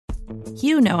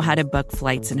You know how to book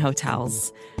flights and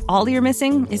hotels. All you're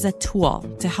missing is a tool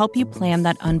to help you plan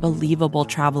that unbelievable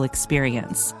travel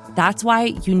experience. That's why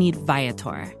you need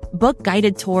Viator. Book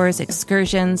guided tours,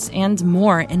 excursions, and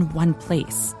more in one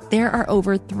place. There are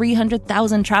over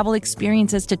 300,000 travel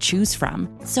experiences to choose from,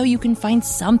 so you can find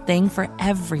something for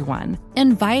everyone.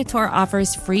 And Viator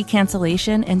offers free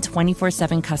cancellation and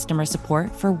 24/7 customer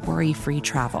support for worry-free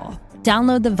travel.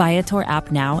 Download the Viator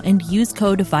app now and use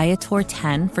code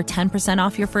Viator10 for 10%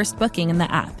 off your first booking in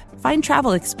the app. Find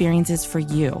travel experiences for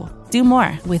you. Do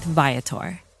more with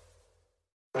Viator.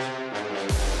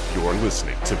 You're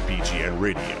listening to BGN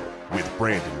Radio with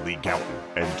Brandon Lee Gouton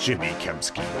and Jimmy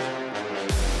Kemsky.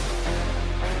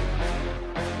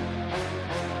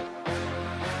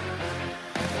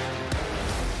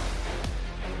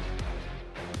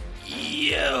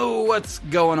 Yo, what's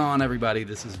going on, everybody?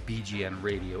 This is BGN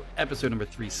Radio, episode number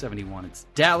 371. It's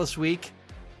Dallas week,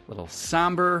 a little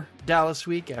somber Dallas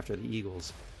week after the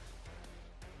Eagles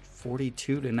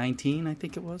 42-19, I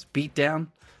think it was, beat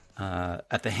down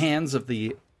at the hands of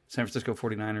the San Francisco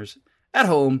 49ers at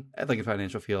home at Lincoln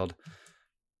Financial Field.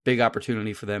 Big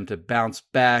opportunity for them to bounce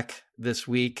back this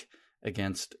week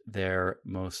against their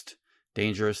most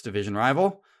dangerous division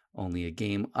rival. Only a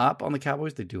game up on the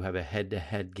Cowboys. They do have a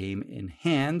head-to-head game in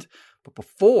hand. But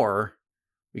before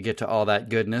we get to all that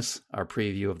goodness, our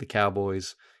preview of the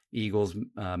Cowboys-Eagles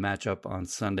matchup on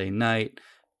Sunday night,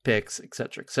 picks,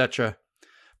 etc., etc.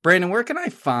 Brandon, where can I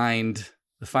find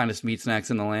the finest meat snacks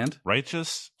in the land?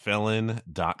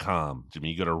 RighteousFelon.com. Jimmy,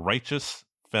 you go to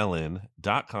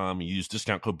RighteousFelon.com. You use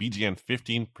discount code BGN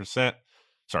 15%.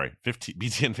 Sorry,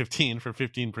 BGN 15 for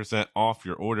 15% off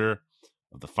your order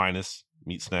of the finest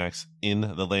meat snacks in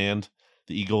the land.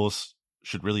 The Eagles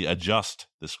should really adjust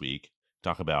this week.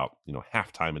 Talk about,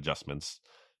 halftime adjustments.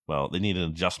 Well, they need an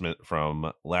adjustment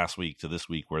from last week to this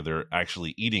week where they're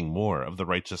actually eating more of the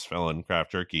Righteous Felon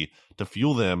craft jerky to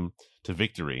fuel them to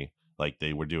victory like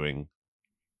they were doing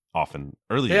often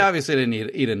earlier. They obviously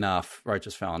didn't eat enough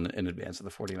Righteous Felon in advance of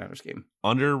the 49ers game.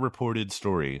 Underreported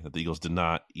story that the Eagles did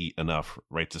not eat enough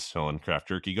Righteous Felon craft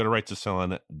jerky. Go to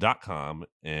RighteousFelon.com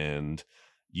and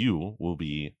you will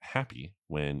be happy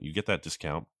when you get that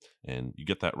discount and you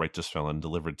get that Righteous Felon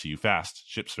delivered to you fast.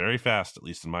 Ships very fast, at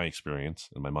least in my experience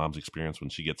and my mom's experience when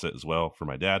she gets it as well for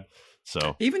my dad.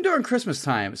 So even during Christmas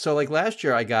time. So like last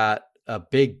year I got a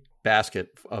big basket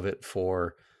of it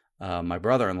for my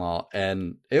brother-in-law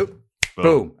and it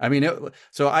boom. I mean,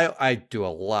 so I do a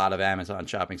lot of Amazon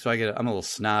shopping. So I'm a little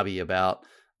snobby about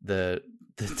the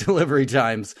delivery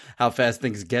times, how fast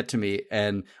things get to me.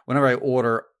 And whenever I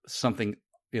order something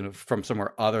from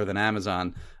somewhere other than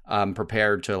Amazon, I'm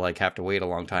prepared to have to wait a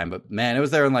long time. But man, it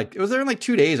was there in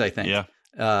 2 days, I think. Yeah.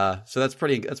 So that's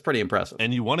pretty impressive.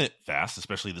 And you want it fast,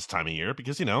 especially this time of year,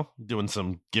 because doing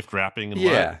some gift wrapping and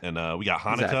we got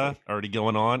Hanukkah already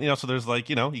going on. So there's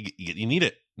you need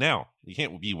it now. You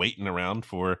can't be waiting around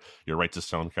for your Righteous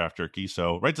Felon craft jerky.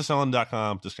 So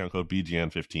RighteousFelon.com, discount code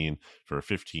BGN15 for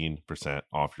 15%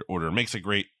 off your order. It makes a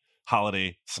great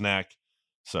holiday snack.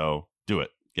 So do it,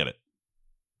 get it.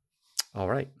 All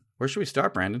right. Where should we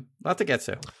start, Brandon? A lot to get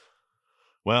to.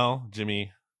 Well,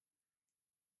 Jimmy,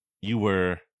 you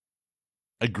were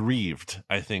aggrieved,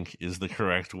 I think is the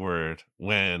correct word,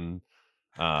 when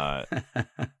the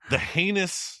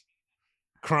heinous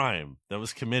crime that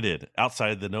was committed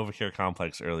outside the NovaCare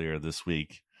complex earlier this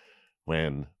week,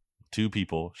 when two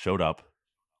people showed up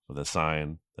with a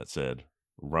sign that said,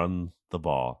 "Run the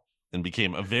ball," and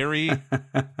became a very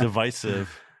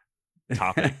divisive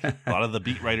topic. A lot of the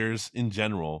beat writers in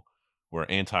general were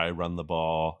anti-run the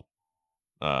ball.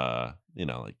 You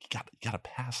gotta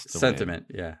pass the sentiment.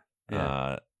 win.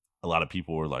 Yeah. A lot of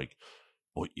people were like,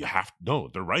 "Well,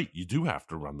 they're right. You do have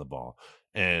to run the ball."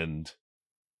 And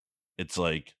it's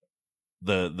like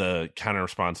the counter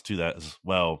response to that is,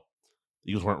 well,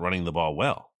 the Eagles weren't running the ball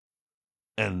well.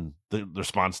 And the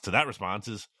response to that response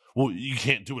is, well, you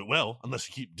can't do it well unless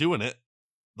you keep doing it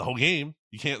the whole game.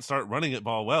 You can't start running it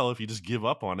ball well if you just give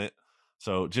up on it.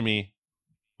 So, Jimmy,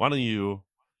 why don't you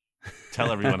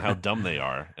tell everyone how dumb they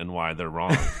are and why they're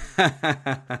wrong?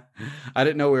 I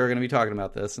didn't know we were going to be talking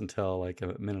about this until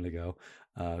a minute ago,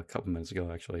 a couple minutes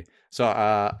ago, actually. So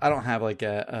I don't have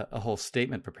a whole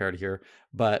statement prepared here,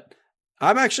 but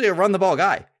I'm actually a run the ball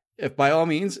guy. If by all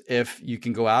means, if you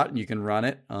can go out and you can run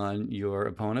it on your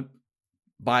opponent,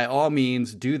 by all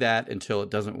means do that until it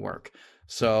doesn't work.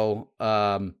 So,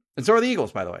 and so are the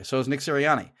Eagles, by the way. So is Nick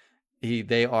Sirianni.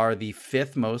 They are the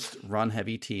fifth most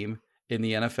run-heavy team in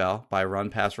the NFL by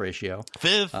run-pass ratio.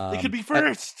 Fifth? They could be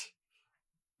first.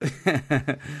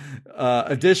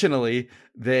 Additionally,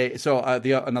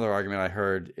 another argument I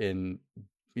heard in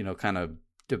kind of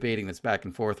debating this back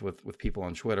and forth with people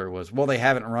on Twitter was, well, they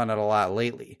haven't run it a lot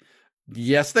lately.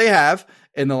 Yes, they have.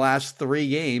 In the last 3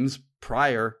 games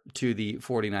prior to the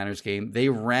 49ers game, they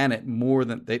ran it more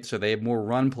than so they have more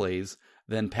run plays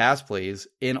than pass plays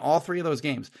in all 3 of those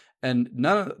games. And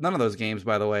none of those games,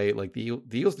 by the way, like the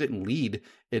Eagles didn't lead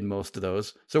in most of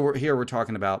those. So we're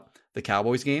talking about the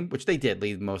Cowboys game, which they did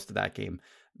lead most of that game,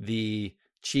 the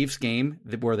Chiefs game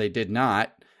where they did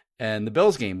not, and the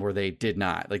Bills game where they did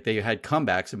not. Like they had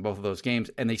comebacks in both of those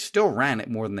games, and they still ran it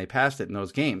more than they passed it in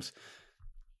those games.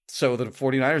 So the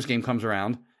 49ers game comes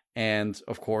around, and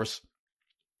of course,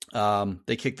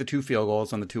 they kicked the 2 field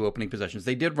goals on the 2 opening possessions.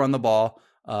 They did run the ball.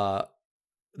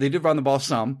 They did run the ball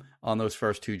some on those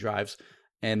first 2 drives,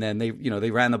 and then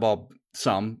they ran the ball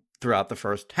some throughout the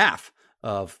first half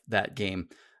of that game.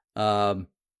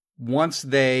 Once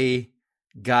they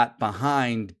got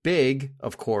behind big,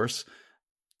 of course,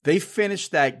 they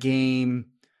finished that game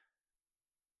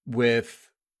with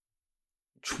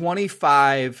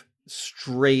 25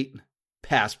 straight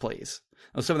pass plays.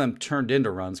 Now, some of them turned into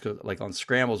runs, like on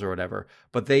scrambles or whatever,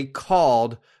 but they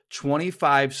called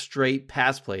 25 straight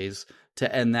pass plays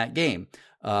to end that game,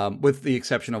 with the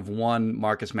exception of 1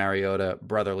 Marcus Mariota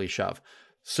brotherly shove.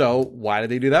 So why did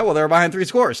they do that? Well, they were behind 3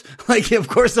 scores. Like, of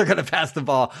course they're going to pass the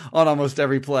ball on almost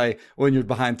every play when you're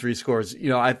behind 3 scores.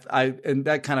 And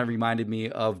that kind of reminded me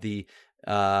of the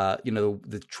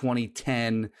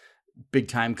 2010 big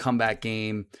time comeback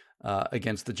game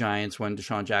against the Giants when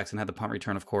Deshaun Jackson had the punt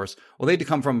return, of course. Well, they had to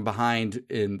come from behind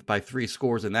by 3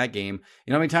 scores in that game.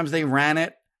 You know how many times they ran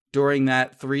it during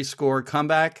that 3-score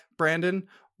comeback, Brandon?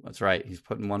 That's right. He's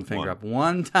putting one finger up.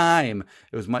 One time.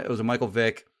 It was a Michael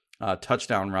Vick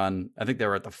touchdown run. I think they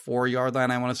were at the 4-yard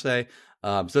line, I want to say.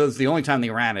 So it's the only time they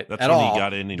ran it. That's at when all he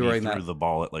got in and he threw the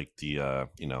ball at like the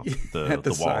the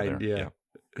wall side, there.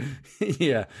 Yeah.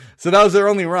 Yeah. So that was their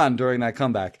only run during that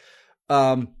comeback.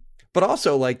 But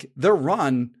also, like, their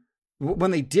run,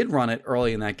 when they did run it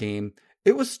early in that game,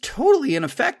 it was totally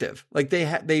ineffective. Like they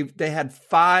had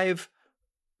 5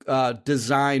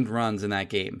 designed runs in that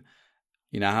game.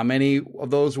 You know how many of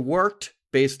those worked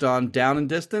based on down and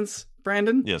distance,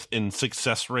 Brandon? Yes, in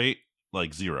success rate,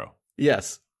 like 0.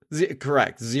 Yes,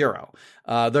 correct, 0.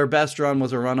 Their best run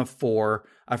was a run of 4.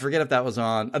 I forget if that was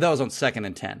on 2nd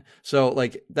and 10. So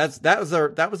like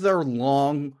that was their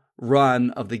long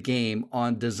run of the game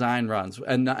on design runs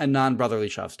and non-brotherly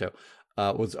shoves too.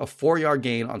 Was a 4-yard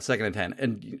gain on 2nd and 10.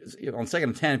 And on 2nd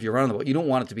and 10, if you're running the ball, you don't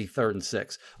want it to be 3rd and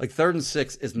 6. Like 3rd and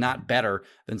 6 is not better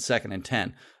than 2nd and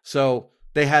 10. So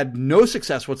they had no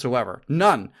success whatsoever.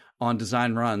 None on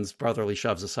design runs, brotherly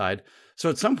shoves aside. So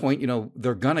at some point,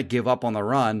 they're going to give up on the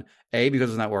run, A, because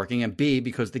it's not working, and B,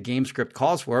 because the game script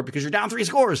calls for it because you're down 3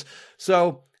 scores.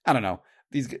 So I don't know.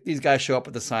 These guys show up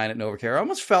with the sign at NovaCare. It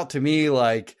almost felt to me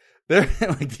like they're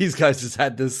like these guys just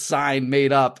had this sign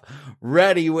made up,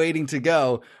 ready, waiting to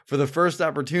go for the first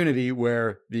opportunity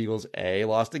where the Eagles, A,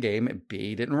 lost the game, and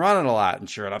B, didn't run it a lot. And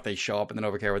sure enough, they show up in the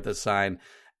NovaCare with this sign.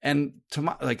 And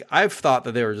I've thought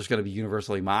that they were just going to be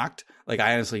universally mocked. Like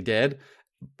I honestly did.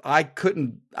 I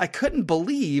couldn't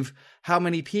believe how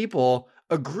many people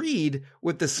agreed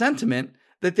with the sentiment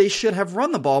that they should have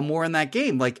run the ball more in that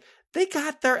game. Like they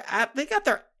got their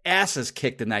asses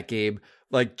kicked in that game,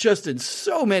 like just in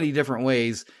so many different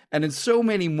ways and in so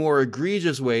many more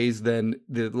egregious ways than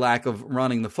the lack of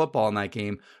running the football in that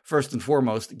game. First and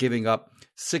foremost, giving up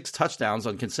 6 touchdowns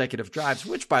on consecutive drives,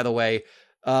 which, by the way,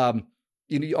 on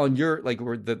your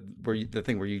the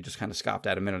thing where you just kind of scoffed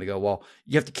at a minute ago. Well,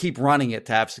 you have to keep running it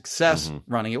to have success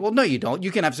running it. Well, no, you don't.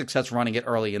 You can have success running it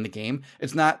early in the game.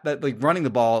 It's not that like running the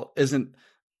ball isn't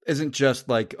just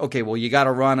like, okay, well, you got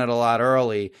to run it a lot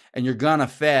early and you're gonna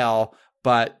fail,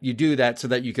 but you do that so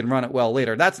that you can run it well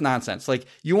later. That's nonsense. Like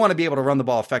you want to be able to run the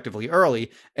ball effectively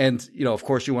early. And, of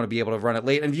course you want to be able to run it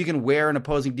late. And if you can wear an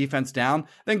opposing defense down,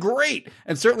 then great.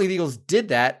 And certainly the Eagles did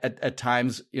that at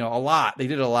times, a lot. They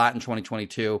did it a lot in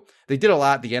 2022. They did a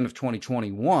lot at the end of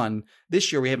 2021.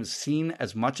 This year, we haven't seen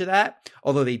as much of that,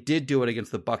 although they did do it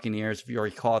against the Buccaneers. If you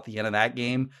recall at the end of that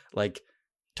game, like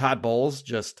Todd Bowles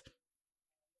just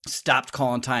stopped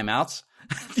calling timeouts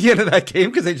at the end of that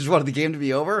game because they just wanted the game to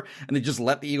be over and they just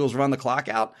let the Eagles run the clock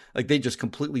out. Like they just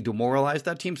completely demoralized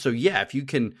that team. So yeah, if you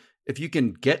can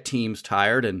get teams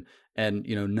tired and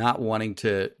not wanting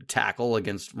to tackle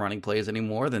against running plays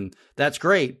anymore, then that's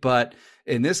great. But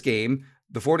in this game,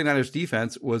 the 49ers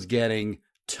defense was getting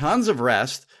tons of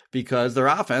rest because their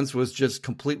offense was just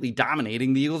completely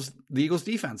dominating the Eagles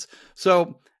defense.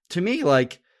 So to me,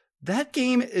 like that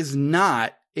game is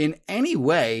not in any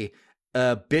way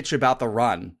a bitch about the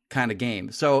run kind of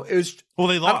game. So it was. Well,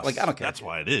 they lost. I don't care. That's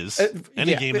why it is.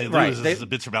 Any game they lose is a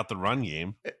bitch about the run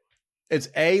game. It's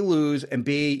A, lose, and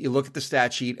B, you look at the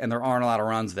stat sheet and there aren't a lot of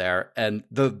runs there. And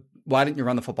why didn't you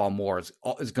run the football more is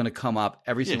going to come up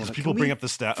every single time. People bring up the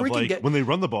stat of like when they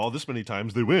run the ball this many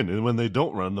times they win, and when they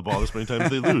don't run the ball this many times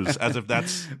they lose, as if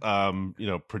that's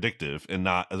predictive and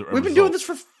not as a We've been doing this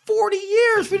for 40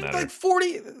 years. Like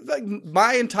 40, like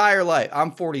my entire life.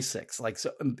 I'm 46. Like,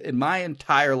 so in my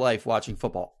entire life watching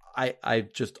football, I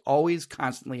just always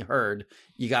constantly heard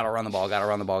you got to run the ball, got to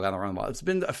run the ball, got to run the ball. It's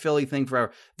been a Philly thing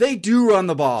forever. They do run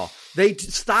the ball.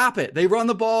 Stop it. They run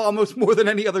the ball almost more than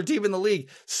any other team in the league.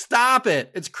 Stop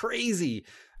it. It's crazy.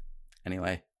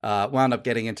 Anyway, wound up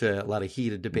getting into a lot of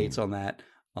heated debates on that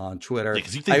on Twitter.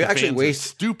 Because you think the fans are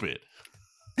stupid.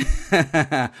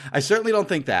 I certainly don't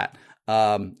think that.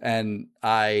 And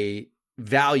I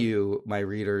value my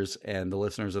readers and the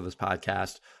listeners of this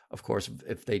podcast. Of course,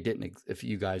 if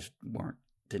you guys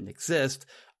didn't exist,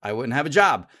 I wouldn't have a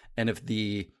job. And if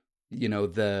the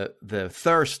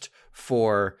thirst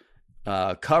for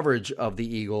coverage of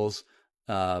the Eagles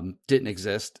didn't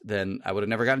exist, then I would have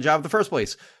never gotten a job in the first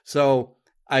place. So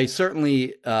I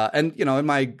certainly, in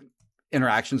my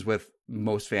interactions with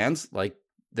most fans, like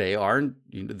they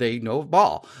know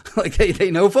ball, like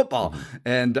they know football,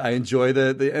 and I enjoy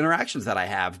the interactions that I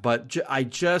have. But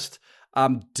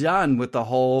I'm done with the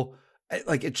whole.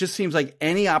 Like, it just seems like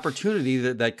any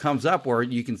opportunity that comes up where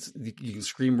you can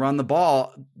scream run the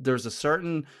ball, there's a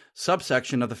certain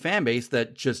subsection of the fan base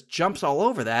that just jumps all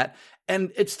over that,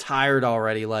 and it's tired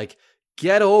already. Like,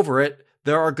 get over it.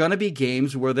 There are going to be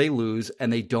games where they lose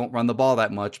and they don't run the ball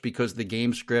that much because the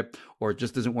game script or it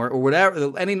just doesn't work or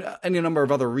whatever, any number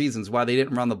of other reasons why they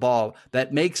didn't run the ball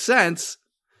that makes sense.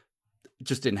 It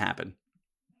just didn't happen.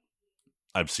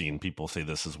 I've seen people say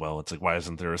this as well. It's like, why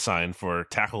isn't there a sign for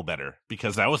tackle better?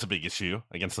 Because that was a big issue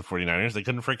against the 49ers. They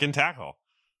couldn't freaking tackle.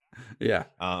 Yeah.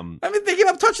 They gave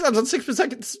up touchdowns on six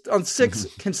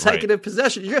consecutive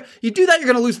possessions. You do that, you're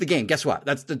going to lose the game. Guess what?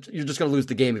 You're just going to lose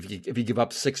the game if you give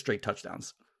up 6 straight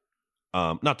touchdowns.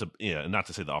 Not to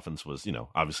say the offense was,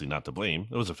 obviously not to blame.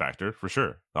 It was a factor for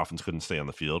sure. The offense couldn't stay on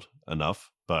the field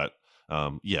enough, but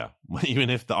even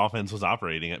if the offense was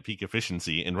operating at peak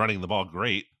efficiency and running the ball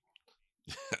great,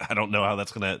 I don't know how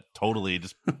that's going to totally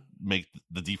just make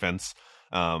the defense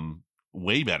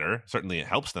way better. Certainly it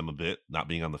helps them a bit not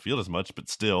being on the field as much, but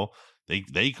still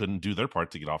they couldn't do their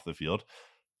part to get off the field.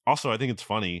 Also, I think it's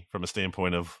funny from a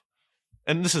standpoint of,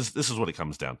 and this is what it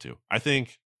comes down to. I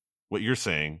think what you're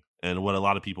saying and what a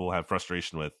lot of people have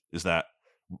frustration with is that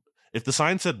if the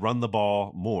sign said run the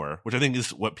ball more, which I think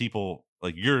is what people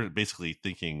like, you're basically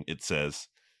thinking it says,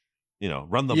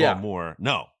 run the ball more.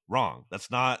 No, wrong.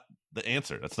 That's not the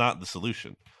answer. That's not the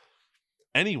solution.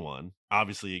 Anyone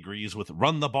obviously agrees with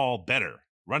run the ball better,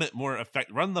 run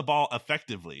the ball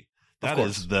effectively. That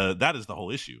is the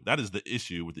whole issue. That is the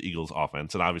issue with the Eagles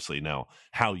offense. And obviously now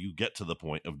how you get to the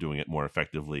point of doing it more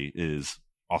effectively is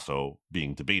also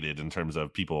being debated in terms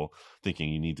of people thinking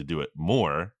you need to do it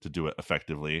more to do it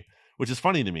effectively, which is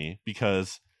funny to me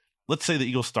because let's say the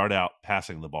Eagles start out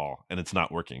passing the ball and it's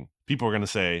not working. People are going to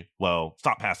say, well,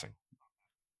 stop passing,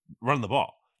 run the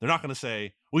ball. They're not going to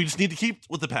say, well, you just need to keep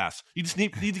with the pass. You just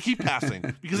need to keep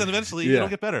passing because then eventually it'll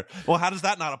get better. Well, how does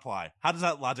that not apply? How does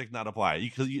that logic not apply?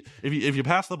 Because if you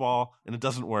pass the ball and it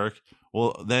doesn't work,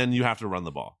 well, then you have to run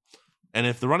the ball. And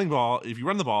if you run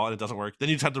the ball and it doesn't work, then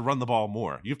you just have to run the ball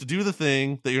more. You have to do the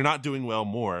thing that you're not doing well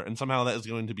more, and somehow that is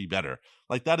going to be better.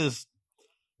 Like it's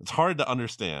hard to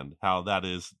understand how that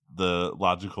is the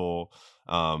logical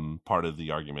part of the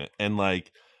argument. And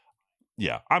like,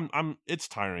 yeah, it's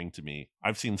tiring to me.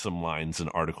 I've seen some lines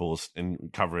and articles and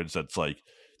coverage that's like,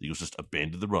 the Eagles just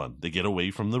abandoned the run. They get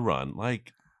away from the run.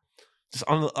 Like, just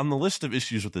on the list of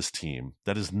issues with this team,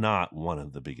 that is not one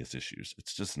of the biggest issues.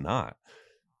 It's just not.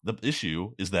 The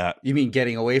issue is that... You mean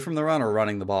getting away from the run or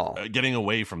running the ball? Getting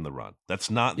away from the run.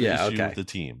 That's not the issue with the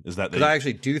team. Is that because I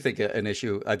actually do think an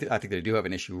issue... I think they do have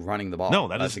an issue running the ball.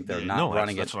 No, I think they're not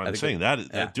running that's it. What I'm saying.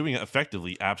 Doing it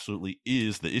effectively absolutely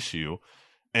is the issue.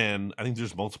 And I think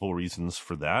there's multiple reasons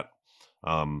for that.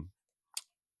 People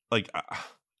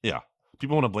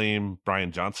want to blame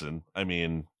Brian Johnson. I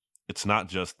mean, it's not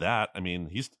just that. I mean,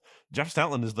 Jeff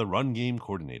Stoutland is the run game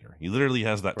coordinator. He literally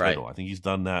has that title. I think he's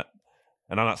done that.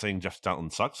 And I'm not saying Jeff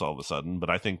Stoutland sucks all of a sudden, but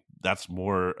I think that's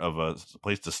more of a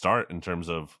place to start in terms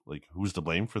of like who's to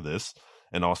blame for this.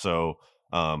 And also,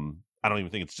 I don't even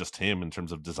think it's just him in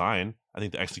terms of design. I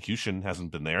think the execution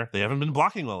hasn't been there. They haven't been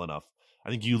blocking well enough. I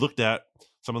think you looked at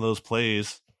some of those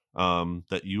plays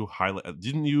that you highlight.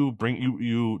 Didn't you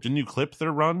didn't you clip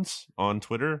their runs on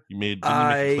Twitter? Didn't you make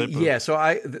a clip? Yeah. So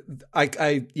I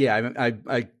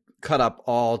cut up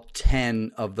all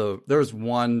 10 of there was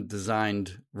one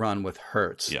designed run with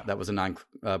Hertz. Yeah. That was a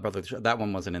brother. That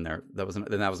one wasn't in there. That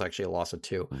was actually a loss of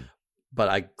 2. But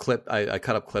I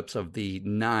cut up clips of the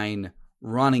 9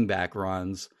 running back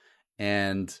runs,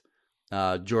 and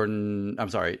Jason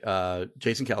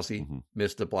Kelsey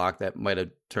missed a block that might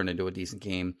have turned into a decent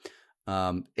game.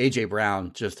 AJ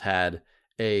Brown just had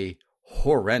a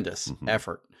horrendous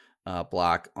effort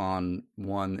block on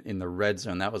one in the red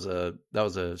zone. That was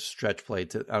a stretch play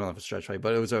to, I don't know if it's a stretch play,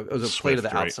 but it was a play to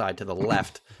the outside to the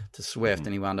left to Swift,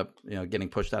 and he wound up getting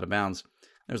pushed out of bounds.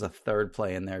 There's a third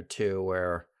play in there too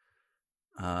where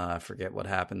I forget what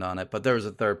happened on it, but there was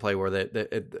a third play where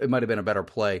it might have been a better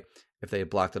play if they had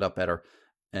blocked it up better,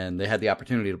 and they had the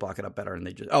opportunity to block it up better, and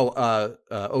they just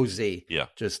OZ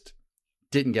just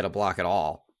didn't get a block at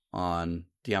all on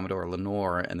Diamador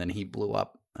Lenore, and then he blew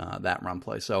up that run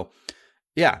play. So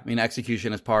yeah, I mean,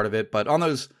 execution is part of it, but on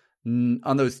those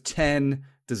 10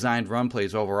 designed run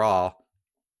plays overall,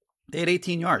 they had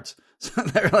 18 yards. So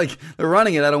they're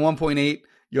running it at a 1.8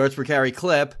 yards per carry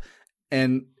clip.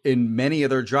 And in many of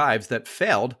their drives that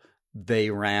failed, they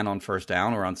ran on first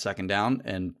down or on second down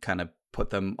and kind of put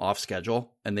them off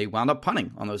schedule, and they wound up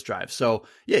punting on those drives. So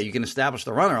yeah, you can establish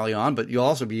the run early on, but you'll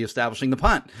also be establishing the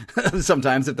punt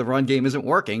sometimes if the run game isn't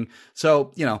working.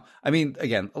 So, I mean,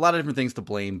 again, a lot of different things to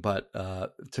blame, but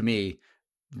to me,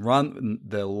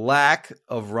 the lack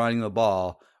of running the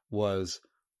ball was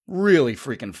really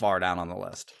freaking far down on the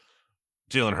list.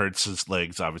 Jalen Hurts'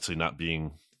 legs obviously not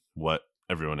being what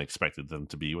everyone expected them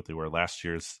to be, what they were last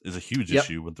year, is a huge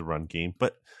issue with the run game.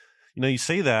 But you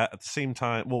say that at the same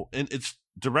time, well, and it's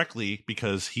directly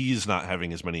because he's not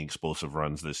having as many explosive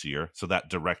runs this year, so that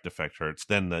direct effect hurts.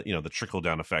 Then the trickle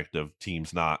down effect of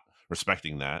teams not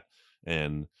respecting that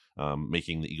and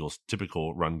making the Eagles'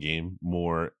 typical run game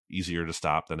more easier to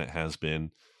stop than it has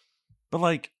been.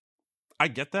 But I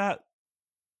get that,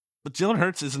 but Jalen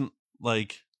Hurts isn't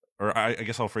or I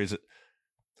guess I'll phrase it.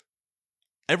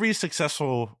 Every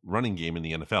successful running game in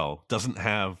the NFL doesn't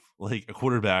have a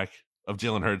quarterback of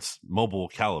Jalen Hurts' mobile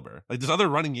caliber. There's other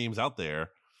running games out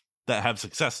there that have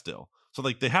success still. So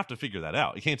they have to figure that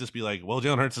out. You can't just be well,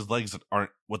 Jalen Hurts' legs aren't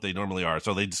what they normally are,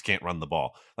 so they just can't run the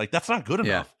ball. That's not good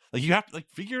enough. You have to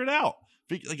figure it out.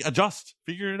 Adjust,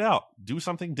 figure it out, do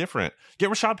something different. Get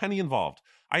Rashad Penny involved.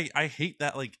 I hate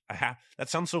that. That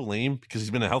sounds so lame because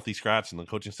he's been a healthy scratch and the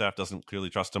coaching staff doesn't clearly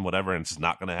trust him, whatever, and it's just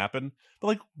not going to happen.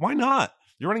 But why not?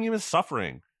 Your running game is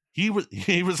suffering. He was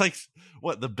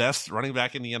the best running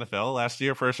back in the NFL last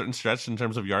year for a certain stretch in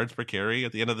terms of yards per carry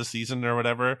at the end of the season or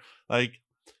whatever.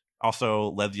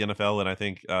 Also led the NFL in I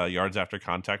think yards after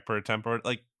contact per attempt.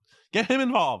 Get him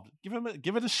involved.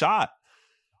 Give it a shot.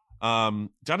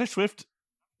 Johnny Swift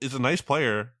is a nice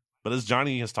player, but as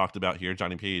Johnny has talked about here,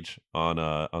 Johnny Page on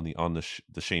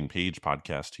the Shane Page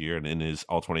podcast here and in his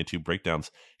all 22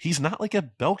 breakdowns, he's not a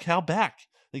bell cow back.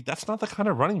 That's not the kind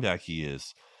of running back he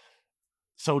is.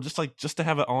 So just to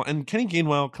have it all, and Kenny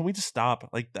Gainwell, can we just stop?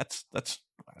 That's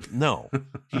no.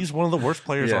 He's one of the worst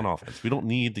players on offense. We don't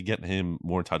need to get him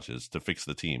more touches to fix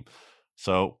the team.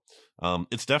 So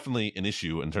it's definitely an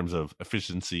issue in terms of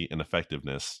efficiency and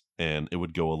effectiveness, and it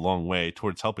would go a long way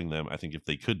towards helping them, I think, if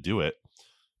they could do it.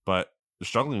 But they're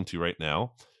struggling to right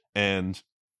now, and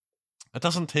it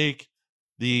doesn't take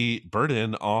the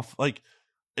burden off.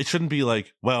 It shouldn't be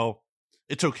well,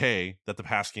 it's okay that the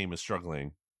pass game is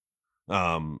struggling.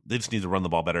 They just need to run the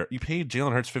ball better. You paid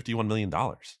Jalen Hurts $51 million.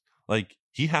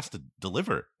 He has to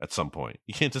deliver at some point.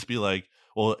 You can't just be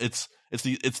well, it's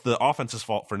the offense's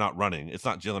fault for not running. It's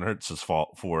not Jalen Hurts'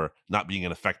 fault for not being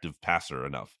an effective passer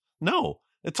enough. No,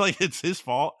 it's it's his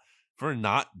fault for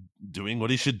not doing what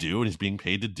he should do and he's being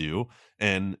paid to do.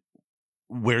 And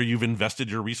where you've invested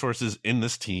your resources in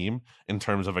this team in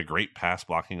terms of a great pass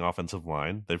blocking offensive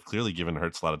line, they've clearly given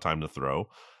Hurts a lot of time to throw.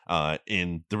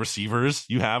 In the receivers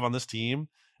you have on this team,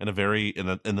 and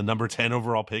in the number 10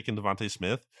 overall pick in Devontae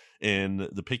Smith, in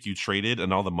the pick you traded,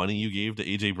 and all the money you gave to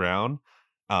AJ Brown,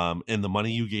 and the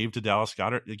money you gave to Dallas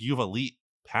Goedert, you have elite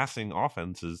passing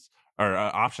offenses or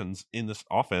options in this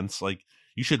offense.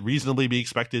 You should reasonably be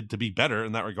expected to be better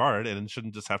in that regard, and it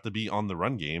shouldn't just have to be on the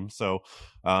run game. So,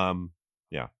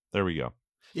 yeah, there we go.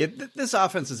 Yeah, this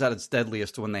offense is at its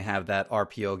deadliest when they have that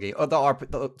RPO game, or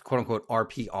the quote unquote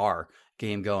RPR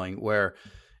game going, where,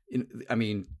 I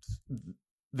mean,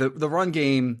 the run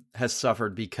game has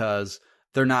suffered because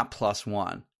they're not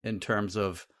 +1 in terms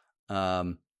of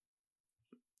the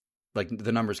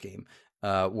numbers game,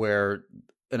 where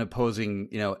an opposing,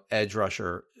 edge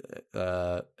rusher,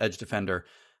 edge defender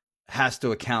has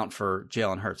to account for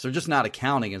Jalen Hurts. They're just not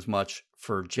accounting as much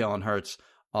for Jalen Hurts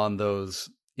on those,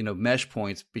 mesh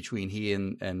points between he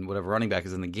and whatever running back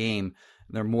is in the game.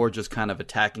 They're more just kind of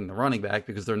attacking the running back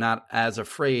because they're not as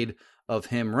afraid of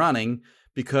him running,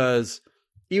 because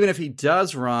even if he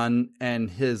does run and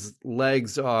his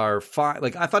legs are fine,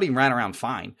 like I thought he ran around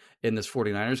fine in this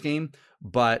 49ers game,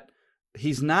 but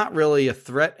he's not really a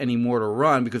threat anymore to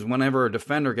run because whenever a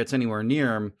defender gets anywhere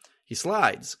near him, he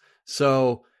slides.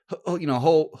 So,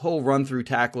 whole run through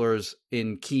tacklers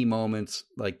in key moments,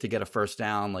 like to get a first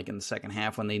down, like in the second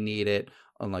half when they need it,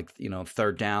 on like,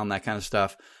 third down, that kind of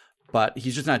stuff. But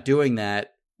he's just not doing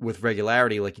that with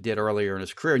regularity like he did earlier in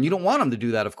his career. And you don't want him to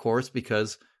do that, of course,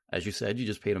 because, as you said, you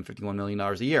just paid him $51 million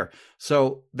a year.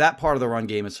 So that part of the run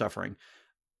game is suffering.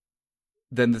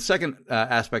 Then the second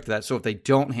aspect of that, so if they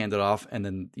don't hand it off and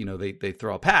then, they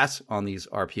throw a pass on these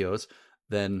RPOs,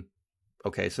 then,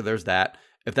 okay, so there's that.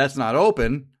 If that's not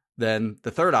open, then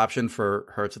the third option for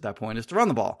Hurts at that point is to run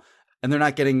the ball. And they're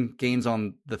not getting gains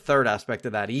on the third aspect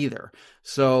of that either.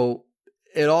 So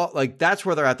it all, like, that's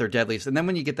where they're at their deadliest. And then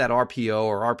when you get that RPO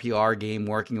or RPR game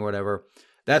working or whatever,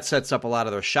 that sets up a lot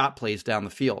of their shot plays down the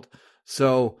field.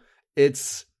 So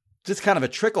it's just kind of a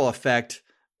trickle effect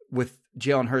with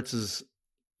Jalen Hurts's,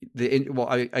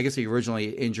 I guess he originally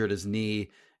injured his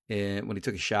knee when he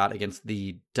took a shot against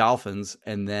the Dolphins,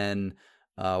 and then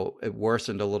it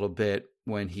worsened a little bit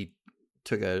when he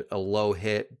took a low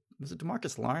hit. Was it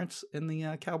DeMarcus Lawrence in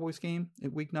the Cowboys game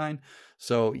in Week 9?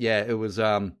 So yeah, it was.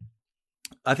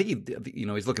 I think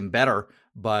he's looking better,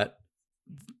 but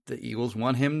the Eagles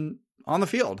want him on the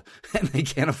field, and they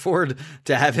can't afford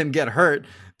to have him get hurt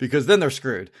because then they're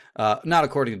screwed. Not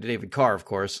according to David Carr, of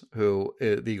course, who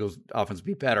the Eagles offense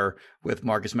beat better with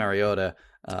Marcus Mariota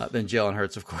than Jalen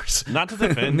Hurts, of course. Not to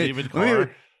defend David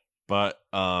Carr, but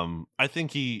I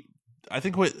think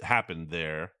what happened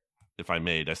there, if I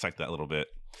may dissect that a little bit,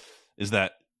 is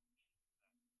that,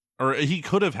 or he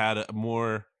could have had a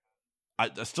more,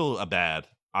 still a bad,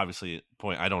 obviously,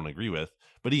 point I don't agree with,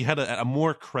 but he had a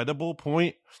more credible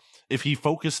point if he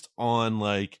focused on,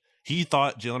 like, he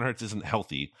thought Jalen Hurts isn't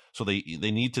healthy, so they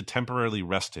need to temporarily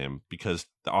rest him because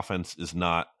the offense is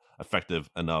not effective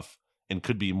enough and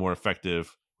could be more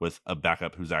effective with a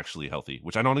backup who's actually healthy,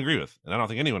 which I don't agree with, and I don't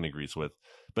think anyone agrees with.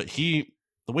 But the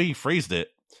way he phrased it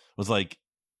was like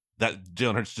that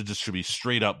Jalen Hurts should be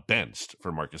straight up benched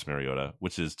for Marcus Mariota,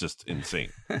 which is just insane.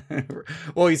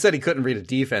 Well, he said he couldn't read a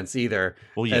defense either.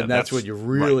 Well, yeah, and that's when you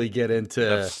really get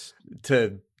into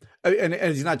and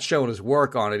he's not showing his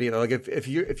work on it either. Like if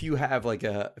you have like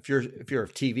if you're a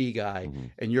TV guy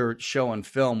and you're showing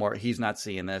film where he's not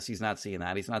seeing this, he's not seeing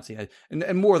that, he's not seeing it,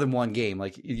 and more than one game,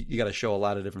 like you got to show a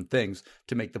lot of different things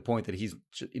to make the point that he's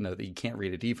that he can't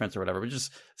read a defense or whatever. But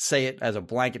just say it as a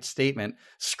blanket statement.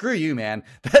 Screw you, man.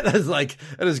 That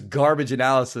is garbage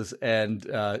analysis. And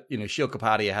Sheil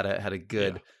Kapadia had a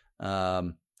good. Yeah.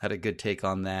 Had a good take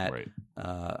on that. Right.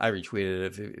 I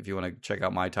retweeted it. If you want to check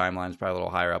out my timeline, it's probably a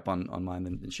little higher up on mine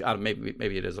than she,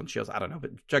 maybe it is on Sheil's. I don't know, but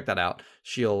check that out.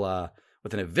 Sheil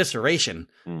with an evisceration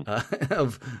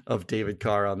of David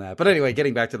Carr on that. But anyway,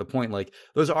 getting back to the point, like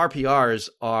those RPRs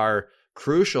are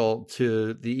crucial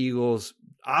to the Eagles'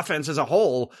 offense as a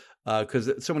whole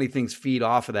because so many things feed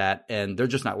off of that, and they're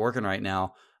just not working right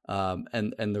now.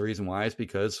 And the reason why is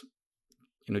because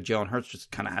Jalen Hurts just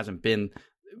kind of hasn't been.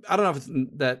 I don't know if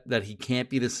it's that he can't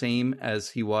be the same as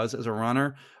he was as a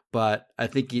runner, but I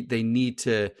think they need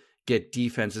to get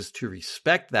defenses to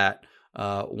respect that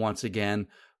once again.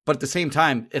 But at the same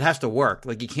time, it has to work.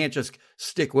 Like you can't just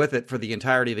stick with it for the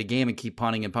entirety of the game and keep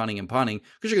punting and punting and punting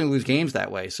because you're going to lose games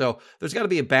that way. So there's got to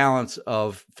be a balance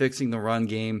of fixing the run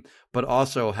game, but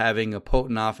also having a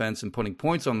potent offense and putting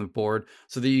points on the board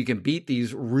so that you can beat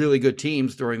these really good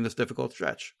teams during this difficult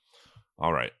stretch.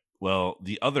 All right. Well,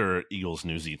 the other Eagles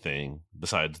newsy thing,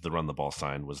 besides the run the ball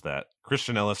sign, was that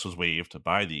Christian Ellis was waived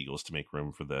by the Eagles to make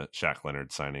room for the Shaq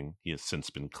Leonard signing. He has since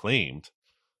been claimed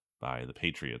by the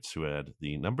Patriots, who had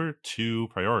the number 2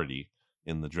 priority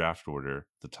in the draft order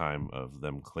at the time of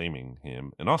them claiming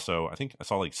him. And also, I think I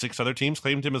saw like 6 other teams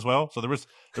claimed him as well. So there was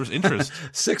interest.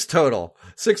 6 total.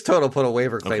 6 total put a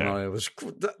waiver claim on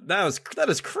it. That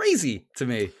is crazy to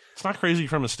me. It's not crazy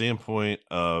from a standpoint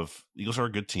of Eagles are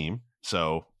a good team.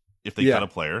 So if they cut a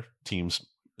player, teams,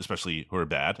 especially who are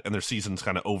bad, and their season's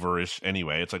kind of over-ish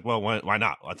anyway, it's like, well, why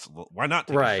not? Why not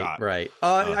take a shot? Right.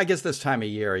 I guess this time of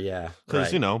year, yeah.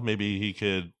 Because, maybe he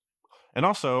could. And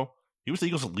also, he was the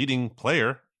Eagles' leading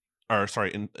player,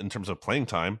 in terms of playing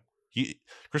time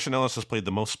Christian Ellis has played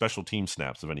the most special team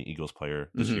snaps of any Eagles player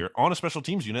this year on a special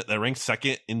teams unit that ranks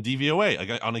second in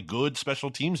DVOA, on a good special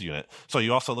teams unit. So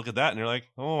you also look at that and you're like,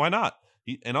 oh, why not?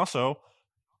 And also,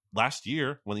 last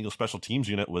year, when the Eagles special teams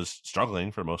unit was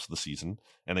struggling for most of the season,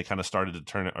 and they kind of started to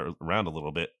turn it around a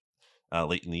little bit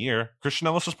late in the year, Christian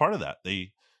Ellis was part of that.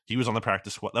 He was on the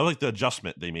practice squad. That was like the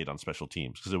adjustment they made on special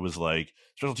teams, because it was like,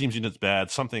 special teams unit's bad,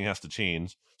 something has to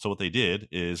change. So what they did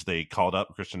is they called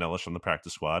up Christian Ellis from the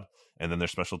practice squad, and then their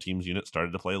special teams unit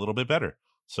started to play a little bit better.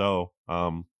 So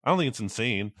I don't think it's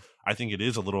insane. I think it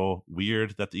is a little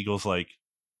weird that the Eagles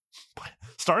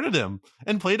started him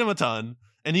and played him a ton,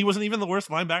 and he wasn't even the worst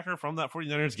linebacker from that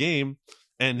 49ers game.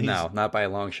 And no, not by a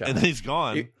long shot. And then he's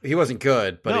gone. He wasn't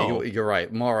good, but No. you're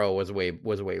right. Morrow was way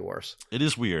worse. It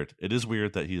is weird. It is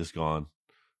weird that he is gone.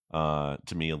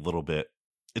 To me, a little bit.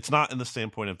 It's not in the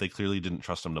standpoint of they clearly didn't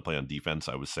trust him to play on defense.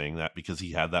 I was saying that because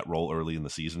he had that role early in the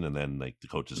season, and then the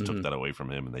coaches took that away from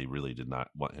him, and they really did not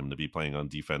want him to be playing on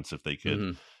defense if they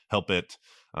could help it.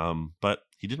 But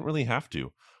he didn't really have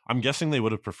to. I'm guessing they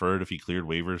would have preferred if he cleared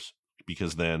waivers,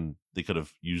 because then they could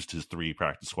have used his 3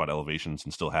 practice squad elevations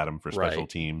and still had him for special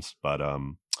teams. But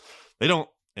they don't,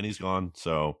 and he's gone.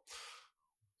 So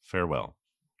farewell,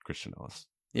 Christian Ellis.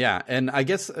 Yeah, and I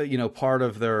guess part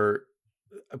of the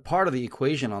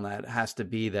equation on that has to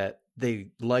be that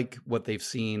they like what they've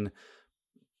seen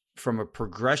from a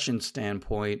progression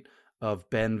standpoint of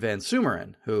Ben Van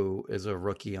Sumeren, who is a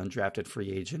rookie undrafted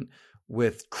free agent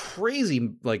with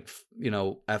crazy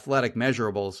athletic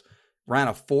measurables. Ran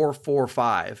a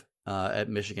 4.45 at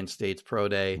Michigan State's pro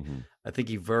day. I think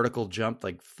he vertical jumped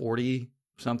 40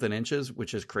 something inches,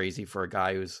 which is crazy for a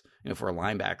guy who's, for a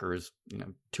linebacker who's,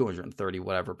 230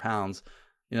 whatever pounds.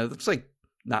 It's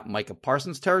not Micah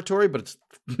Parsons territory, but it's,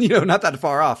 not that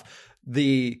far off.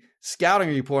 The scouting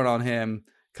report on him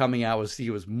coming out was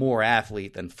he was more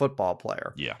athlete than football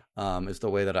player. Yeah. Is the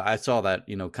way that I saw that,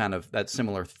 kind of that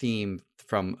similar theme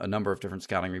from a number of different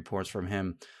scouting reports from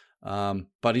him.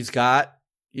 But he's got,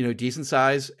 decent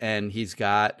size, and he's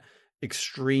got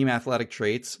extreme athletic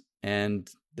traits, and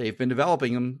they've been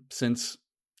developing him since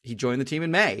he joined the team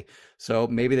in May. So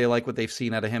maybe they like what they've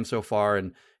seen out of him so far.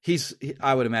 And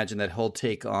I would imagine that he'll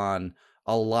take on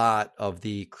a lot of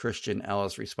the Christian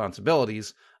Ellis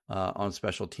responsibilities, on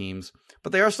special teams,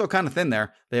 but they are still kind of thin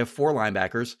there. They have 4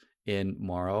 linebackers in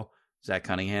Morrow, Zach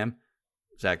Cunningham,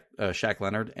 Shaq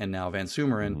Leonard, and now Van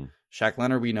Sumeren. Shaq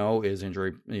Leonard, we know, is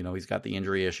injury. He's got the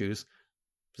injury issues.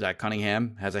 Zach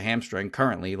Cunningham has a hamstring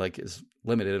currently, is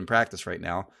limited in practice right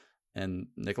now, and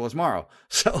Nicholas Morrow.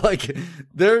 So,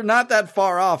 they're not that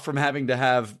far off from having to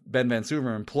have Ben Van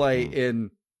Sumeren play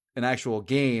in an actual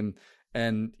game.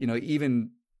 And,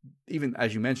 even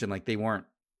as you mentioned,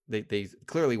 they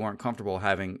clearly weren't comfortable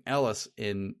having Ellis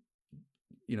in,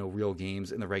 real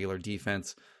games in the regular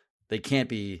defense. They can't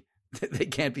be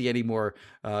any more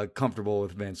comfortable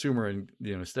with Van Sumeren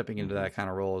and stepping into that kind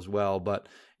of role as well. But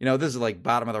this is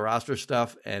bottom of the roster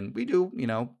stuff, and we do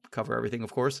cover everything,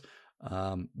 of course.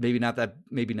 Maybe not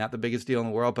the biggest deal in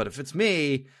the world, but if it's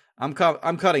me, I'm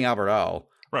cutting Albert O.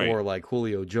 Right. Or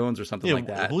Julio Jones or something like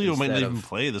that. Julio might not even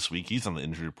play this week. He's on the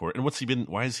injury report. And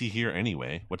why is he here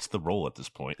anyway? What's the role at this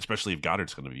point, especially if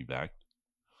Goddard's going to be back?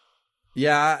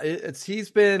 Yeah,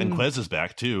 he's been, and Quez is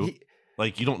back too.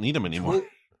 You don't need him anymore.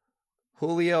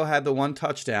 Julio had the 1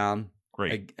 touchdown.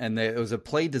 Great. And it was a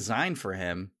play designed for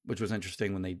him, which was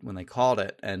interesting when they called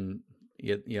it. And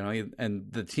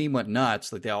and the team went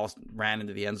nuts. They all ran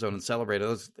into the end zone and celebrated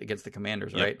those against the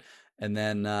Commanders, right? And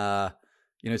then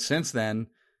since then,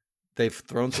 they've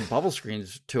thrown some bubble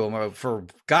screens to him for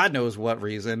God knows what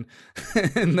reason,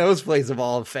 and those plays have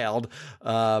all failed.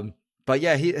 But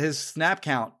yeah, his snap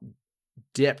count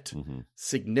dipped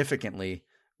significantly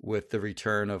with the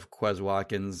return of Quez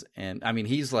Watkins. And I mean,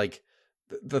 he's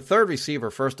the third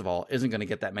receiver, first of all, isn't going to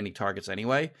get that many targets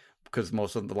anyway, because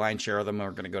most of the lion's share of them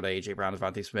are going to go to A.J. Brown,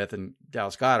 Devontae Smith, and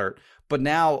Dallas Goedert. But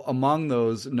now among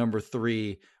those number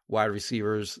 3 wide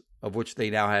receivers, of which they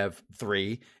now have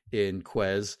 3 in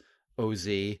Quez, OZ,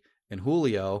 and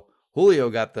Julio. Julio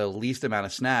got the least amount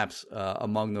of snaps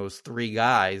among those 3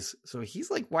 guys. So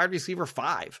he's wide receiver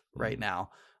 5 right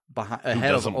now,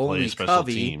 ahead of only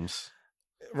Covey. Teams.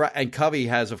 Right, and Covey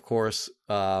has, of course,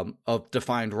 a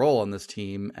defined role in this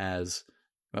team as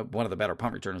one of the better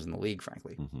punt returners in the league,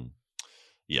 frankly.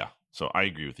 Yeah, so I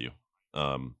agree with you.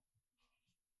 All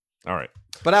right.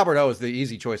 But Albert O is the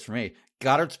easy choice for me.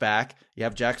 Goddard's back. You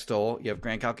have Jack Stoll. You have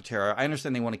Grant Calcaterra. I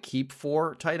understand they want to keep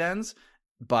 4 tight ends,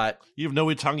 but you have Noe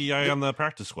Tangiai on the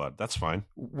practice squad. That's fine.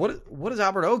 What has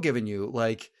Albert O given you?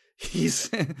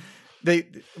 He's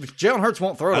Jalen Hurts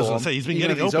won't throw to him. I was going to say, he's been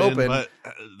getting open, but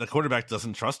the quarterback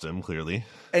doesn't trust him, clearly.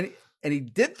 And he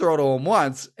did throw to him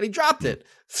once, and he dropped it.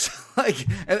 So, is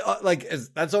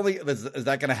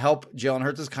that going to help Jalen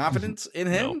Hurts' confidence in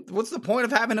him? No. What's the point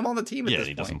of having him on the team at this point? Yeah,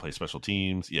 he doesn't play special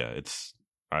teams. Yeah, it's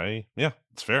fair.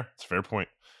 It's a fair point.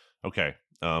 Okay.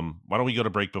 Why don't we go to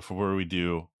break before we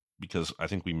do, because I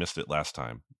think we missed it last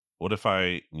time. What if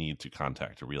I need to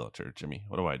contact a realtor, Jimmy?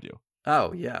 What do I do?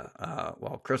 Oh, yeah.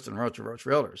 Kristen Roach of Roach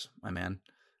Realtors, my man.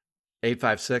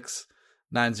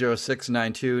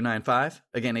 856-906-9295.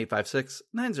 Again,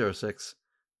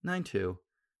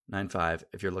 856-906-9295.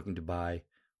 If you're looking to buy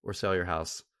or sell your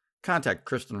house, contact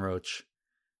Kristen Roach.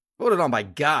 Voted on by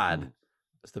God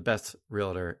as the best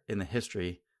realtor in the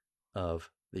history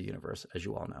of the universe, as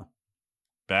you all know.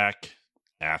 Back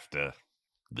after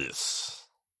this.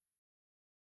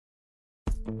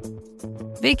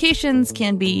 Vacations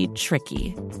can be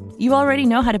tricky. You already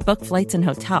know how to book flights and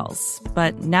hotels,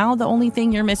 but now the only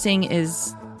thing you're missing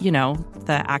is,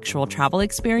 the actual travel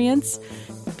experience.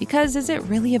 Because is it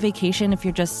really a vacation if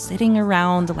you're just sitting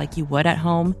around like you would at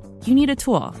home? You need a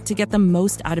tool to get the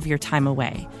most out of your time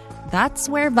away. That's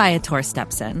where Viator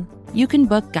steps in. You can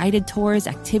book guided tours,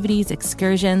 activities,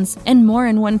 excursions, and more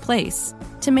in one place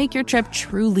to make your trip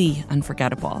truly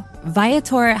unforgettable.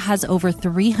 Viator has over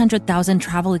 300,000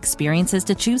 travel experiences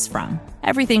to choose from.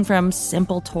 Everything from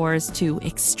simple tours to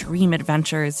extreme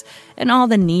adventures and all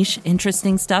the niche,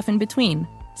 interesting stuff in between.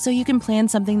 So you can plan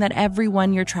something that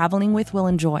everyone you're traveling with will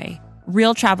enjoy.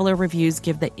 Real traveler reviews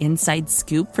give the inside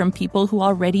scoop from people who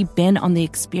already been on the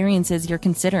experiences you're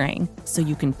considering, so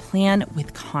you can plan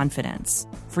with confidence.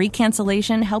 Free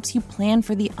cancellation helps you plan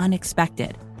for the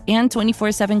unexpected. And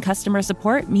 24/7 customer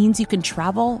support means you can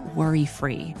travel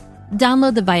worry-free.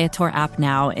 Download the Viator app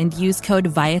now and use code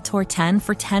Viator10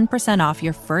 for 10% off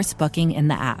your first booking in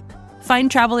the app. Find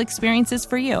travel experiences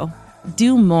for you.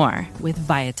 Do more with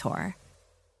Viator.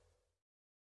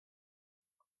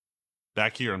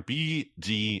 Back here on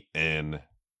BGN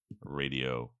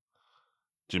Radio.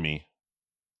 Jimmy,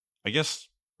 I guess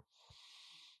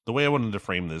the way I wanted to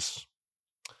frame this,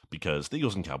 because the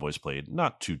Eagles and Cowboys played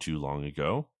not too long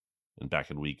ago, and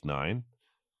back in week 9.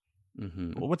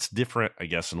 Mm-hmm. Well, what's different, I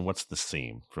guess, and what's the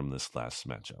same from this last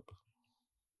matchup?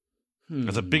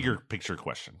 As a bigger picture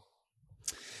question.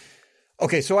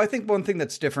 Okay, so I think one thing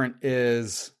that's different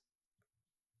is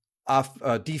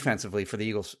defensively for the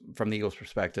Eagles, from the Eagles'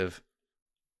 perspective.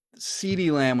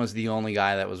 CeeDee Lamb was the only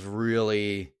guy that was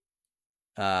really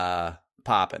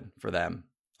popping for them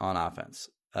on offense.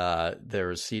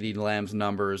 There's CeeDee Lamb's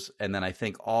numbers, and then I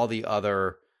think all the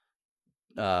other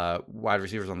wide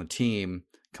receivers on the team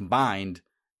combined,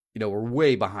 were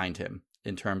way behind him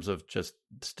in terms of just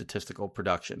statistical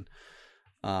production.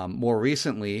 More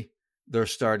recently, they're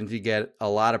starting to get a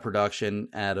lot of production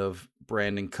out of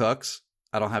Brandon Cooks.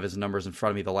 I don't have his numbers in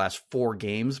front of me the last 4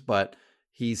 games, but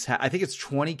I think it's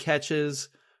 20 catches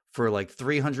for like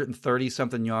 330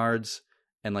 something yards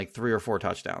and like 3 or 4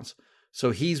 touchdowns. So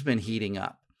he's been heating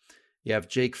up. You have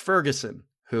Jake Ferguson,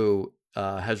 who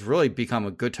has really become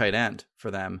a good tight end for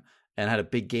them and had a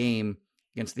big game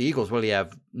against the Eagles. What do you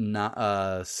have?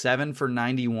 7 for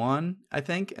 91, I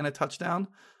think, and a touchdown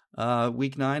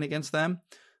week 9 against them.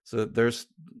 So there's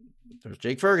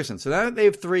Jake Ferguson. So now they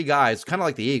have 3 guys, kind of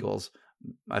like the Eagles.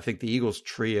 I think the Eagles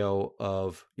trio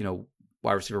of,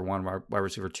 wide receiver 1, wide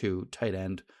receiver 2, tight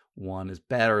end 1 is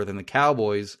better than the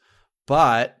Cowboys,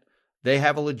 but they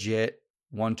have a legit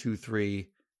 1-2-3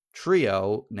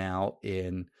 trio now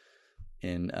in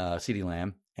CeeDee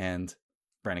Lamb and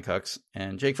Brandon Cooks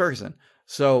and Jake Ferguson.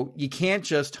 So you can't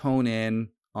just hone in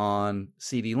on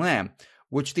CeeDee Lamb,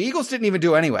 which the Eagles didn't even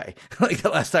do anyway. Like the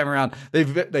last time around,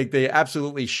 they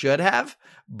absolutely should have,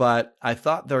 but I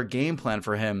thought their game plan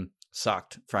for him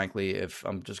sucked, frankly, if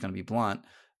I'm just going to be blunt.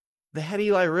 They had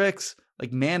Eli Ricks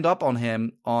manned up on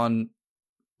him on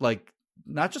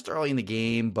not just early in the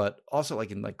game, but also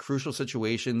in crucial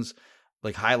situations,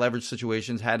 high leverage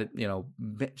situations. Had an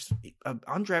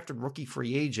undrafted rookie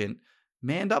free agent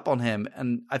manned up on him,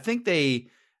 and I think they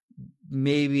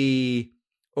maybe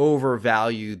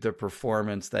overvalued the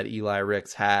performance that Eli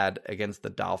Ricks had against the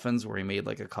Dolphins, where he made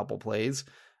a couple plays,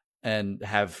 and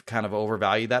have kind of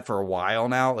overvalued that for a while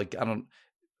now.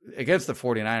 Against the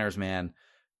 49ers, man.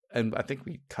 And I think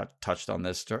we touched on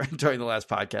this during the last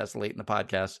podcast, late in the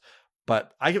podcast,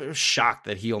 but I was shocked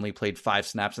that he only played 5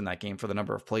 snaps in that game for the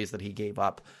number of plays that he gave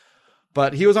up.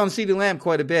 But he was on CeeDee Lamb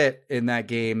quite a bit in that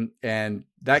game, and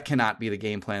that cannot be the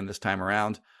game plan this time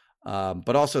around.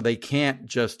 But also, they can't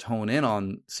just hone in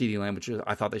on CeeDee Lamb, which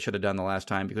I thought they should have done the last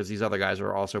time, because these other guys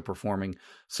are also performing.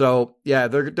 So, yeah,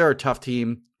 they're a tough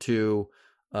team to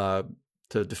to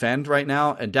defend right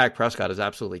now, and Dak Prescott is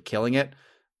absolutely killing it.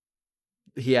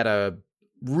 He had a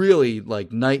really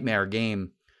like nightmare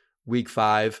game week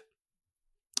 5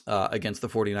 against the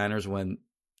 49ers when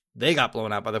they got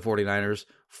blown out by the 49ers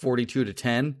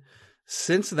 42-10.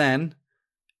 Since then,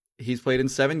 he's played in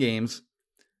 7 games,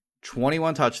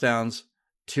 21 touchdowns,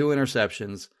 2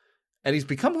 interceptions, and he's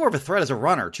become more of a threat as a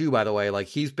runner too, by the way. Like,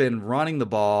 he's been running the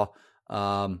ball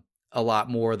a lot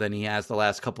more than he has the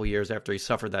last couple of years after he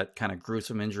suffered that kind of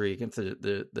gruesome injury against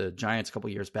the Giants a couple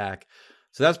of years back.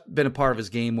 So that's been a part of his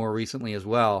game more recently as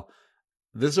well.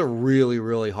 This is a really,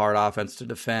 really hard offense to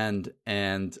defend,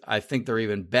 and I think they're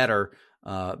even better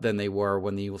than they were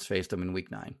when the Eagles faced them in Week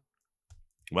 9.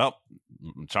 Well,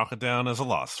 chalk it down as a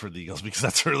loss for the Eagles because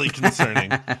that's really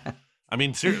concerning. I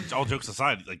mean, seriously, all jokes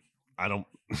aside, like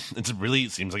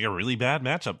it seems like a really bad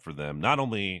matchup for them. Not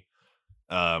only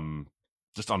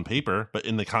just on paper, but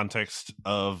in the context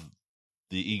of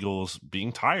the Eagles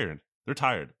being tired. They're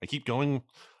tired. I keep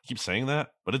saying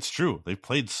that, but it's true. They've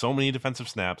played so many defensive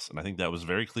snaps, and I think that was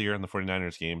very clear in the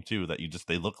 49ers game too, that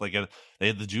they look like they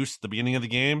had the juice at the beginning of the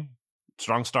game.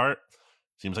 Strong start.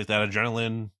 Seems like that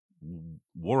adrenaline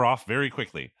wore off very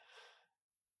quickly.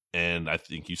 And I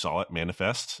think you saw it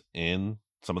manifest in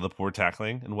some of the poor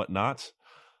tackling and whatnot.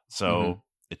 So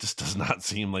it just does not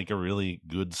seem like a really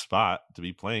good spot to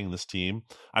be playing this team.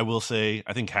 I will say,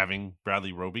 I think having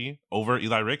Bradley Roby over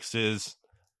Eli Ricks is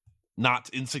not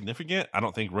insignificant. I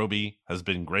don't think Roby has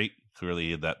been great. Clearly,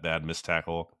 he had that bad missed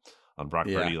tackle on Brock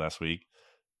Purdy last week.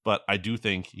 But I do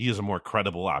think he is a more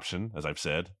credible option, as I've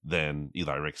said, than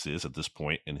Eli Ricks is at this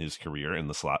point in his career in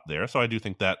the slot there. So I do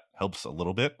think that helps a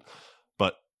little bit.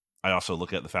 But I also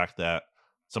look at the fact that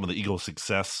some of the Eagles'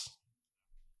 success,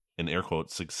 in air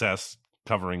quotes, success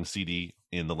covering CD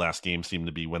in the last game seemed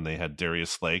to be when they had Darius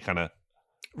Slay kind of.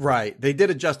 Right. They did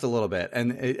adjust a little bit,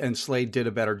 and Slade did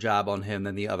a better job on him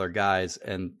than the other guys.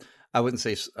 And I wouldn't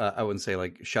say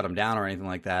like shut him down or anything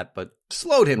like that, but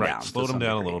slowed him down. Slowed him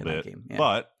down a little bit. Yeah.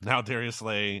 But now Darius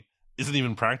Slay isn't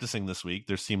even practicing this week.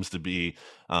 There seems to be,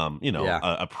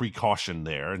 a precaution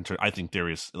there. I think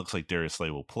it looks like Darius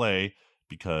Slay will play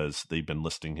because they've been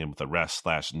listing him with a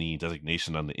rest/knee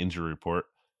designation on the injury report.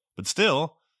 But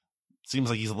still, seems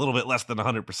like he's a little bit less than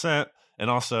 100%. And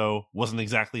also wasn't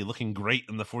exactly looking great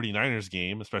in the 49ers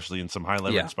game, especially in some high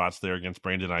leverage spots there against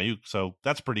Brandon Ayuk. So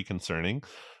that's pretty concerning.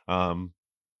 That's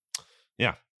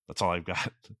all I've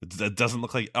got. It doesn't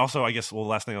look like. Also, I guess, the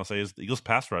last thing I'll say is the Eagles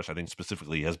pass rush, I think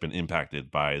specifically has been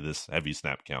impacted by this heavy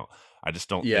snap count. I just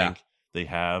don't think they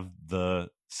have the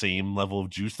same level of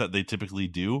juice that they typically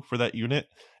do for that unit.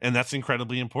 And that's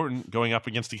incredibly important going up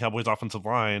against the Cowboys offensive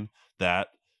line that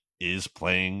is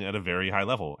playing at a very high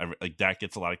level. Like, Dak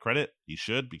gets a lot of credit. He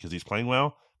should, because he's playing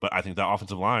well. But I think that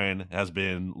offensive line has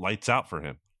been lights out for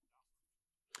him.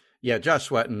 Yeah, Josh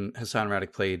Sweat and Hassan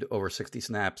Reddick played over 60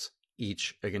 snaps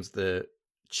each against the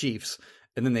Chiefs,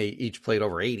 and then they each played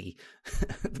over 80,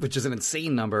 which is an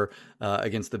insane number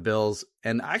against the Bills.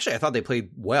 And actually, I thought they played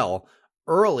well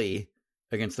early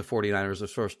against the 49ers, the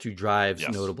first 2 drives,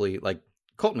 notably. Like,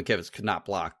 Colton McKivitz could not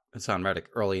block Hassan Reddick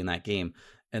early in that game.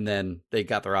 And then they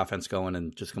got their offense going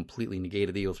and just completely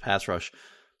negated the Eagles' pass rush.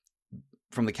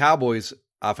 From the Cowboys'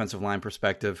 offensive line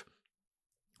perspective,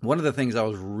 one of the things I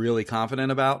was really confident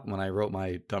about when I wrote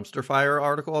my dumpster fire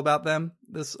article about them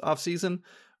this offseason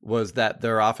was that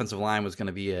their offensive line was going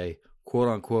to be a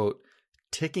quote-unquote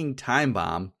ticking time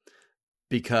bomb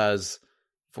because,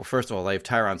 well, first of all, they have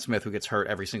Tyron Smith, who gets hurt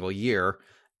every single year.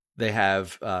 They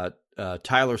have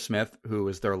Tyler Smith, who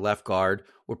is their left guard,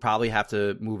 would probably have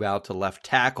to move out to left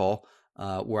tackle,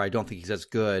 where I don't think he's as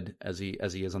good as he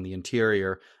is on the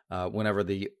interior. Whenever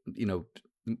the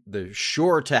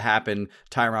sure to happen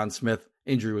Tyron Smith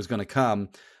injury was going to come,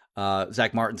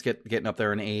 Zach Martin's getting up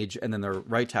there in age, and then their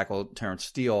right tackle Terrence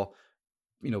Steele,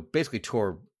 basically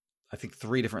tore, I think,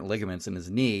 3 different ligaments in his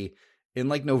knee in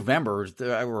like November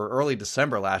or early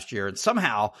December last year, and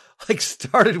somehow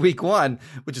started week 1,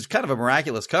 which is kind of a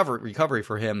miraculous recovery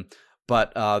for him.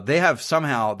 But they have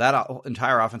somehow, that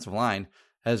entire offensive line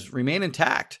has remained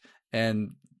intact,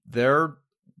 and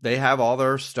they have all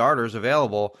their starters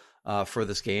available for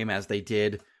this game, as they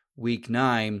did week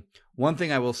 9. One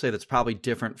thing I will say that's probably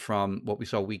different from what we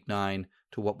saw week 9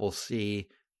 to what we'll see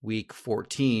week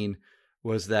 14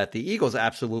 was that the Eagles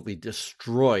absolutely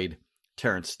destroyed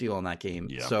Terrence Steele in that game.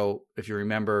 Yeah. So if you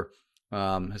remember,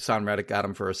 Hassan Reddick got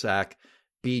him for a sack.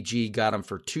 BG got him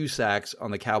for 2 sacks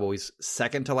on the Cowboys'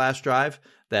 second to last drive.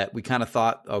 That we kind of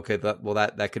thought, okay,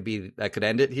 that could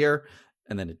end it here,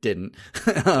 and then it didn't.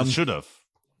 It should have.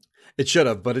 It should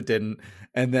have, but it didn't.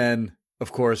 And then,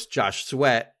 of course, Josh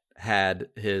Sweat had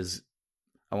his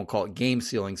I won't call it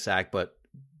game-sealing sack, but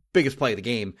biggest play of the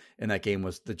game in that game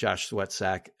was the Josh Sweat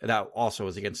sack. That also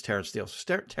was against Terrence Steele.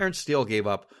 So Terrence Steele gave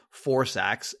up 4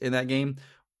 sacks in that game.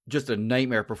 Just a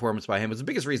nightmare performance by him. It was the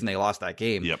biggest reason they lost that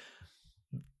game. Yep.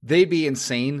 They'd be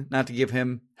insane not to give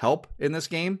him help in this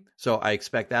game. So I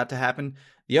expect that to happen.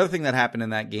 The other thing that happened in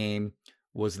that game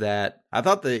was that I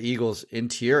thought the Eagles'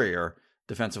 interior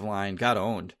defensive line got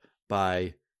owned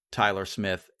by Tyler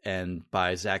Smith and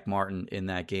by Zach Martin in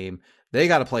that game. They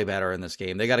got to play better in this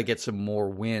game. They got to get some more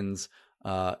wins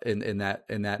in that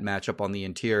matchup on the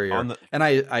interior.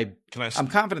 I'm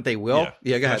confident they will.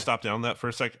 Yeah, go ahead. Can I stop down that for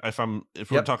a sec?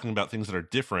 If we're talking about things that are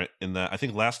different in that, I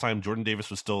think last time Jordan Davis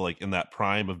was still like in that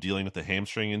prime of dealing with the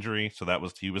hamstring injury, so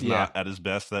he was not at his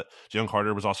best. That Jalen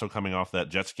Carter was also coming off that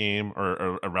Jets game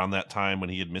or around that time when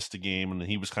he had missed a game and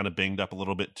he was kind of banged up a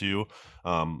little bit too.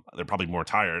 They're probably more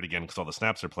tired again because all the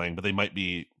snaps they're playing, but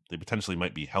they potentially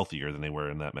might be healthier than they were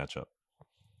in that matchup.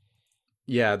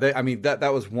 Yeah,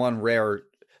 that was one rare.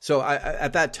 So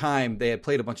at that time, they had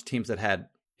played a bunch of teams that had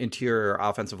interior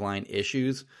offensive line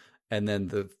issues, and then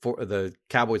the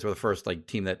Cowboys were the first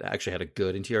team that actually had a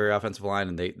good interior offensive line,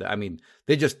 and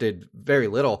they just did very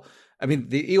little. I mean,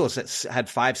 the Eagles had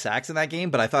 5 sacks in that game,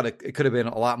 but I thought it could have been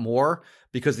a lot more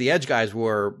because the edge guys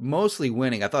were mostly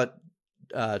winning. I thought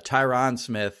Tyron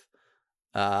Smith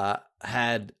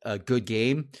had a good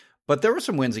game. But there were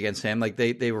some wins against him.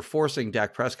 They were forcing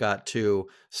Dak Prescott to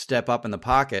step up in the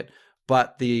pocket,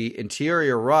 but the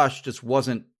interior rush just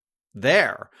wasn't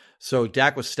there. So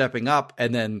Dak was stepping up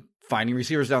and then finding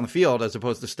receivers down the field as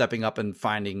opposed to stepping up and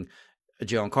finding a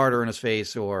Jalen Carter in his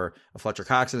face or a Fletcher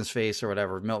Cox in his face or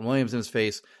whatever, Milton Williams in his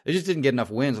face. They just didn't get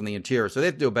enough wins on the interior. So they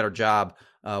have to do a better job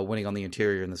winning on the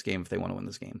interior in this game if they want to win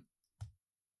this game.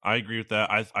 I agree with that.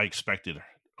 I expected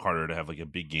Carter to have a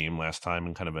big game last time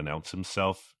and kind of announce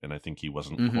himself, and I think he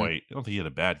wasn't quite. I don't think he had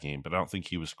a bad game, but I don't think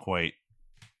he was quite.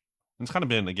 It's kind of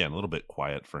been again a little bit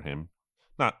quiet for him,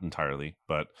 not entirely,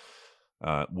 but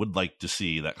would like to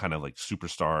see that kind of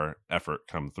superstar effort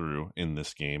come through in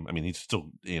this game. I mean, he's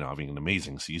still having an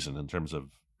amazing season in terms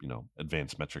of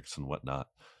advanced metrics and whatnot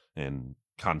and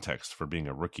context for being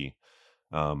a rookie.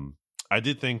 I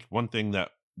did think one thing that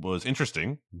was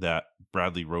interesting that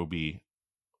Bradley Roby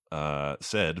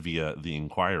said via the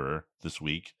Inquirer this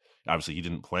week. Obviously, he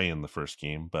didn't play in the first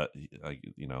game, but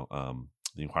the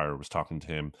Inquirer was talking to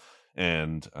him,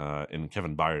 and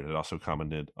Kevin Byard had also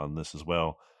commented on this as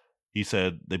well. He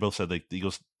said they both said the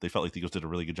Eagles. They felt like the Eagles did a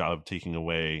really good job of taking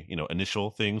away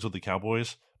initial things with the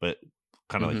Cowboys, but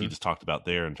kind of like he just talked about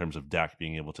there in terms of Dak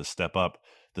being able to step up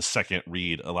the second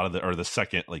read, the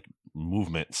second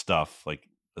movement stuff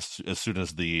as soon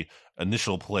as the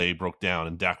initial play broke down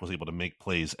and Dak was able to make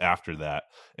plays after that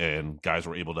and guys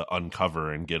were able to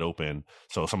uncover and get open.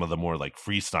 So some of the more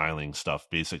freestyling stuff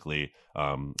basically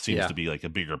seems to be a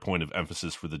bigger point of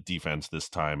emphasis for the defense this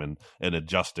time and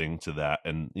adjusting to that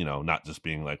and, not just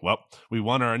being we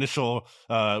won our initial,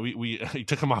 we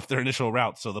took them off their initial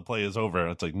route. So the play is over.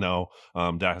 It's no,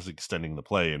 Dak is extending the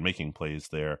play and making plays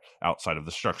there outside of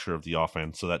the structure of the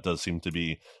offense. So that does seem to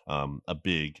be a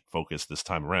big focus this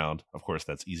time around. Of course,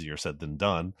 that's easier said than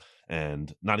done,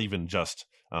 and not even just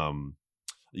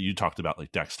you talked about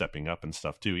Dak stepping up and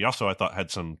stuff too. He also, I thought,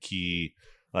 had some key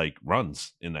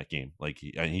runs in that game.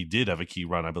 He did have a key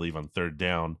run, I believe, on third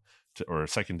down or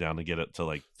second down to get it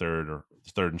to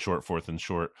third and short, fourth and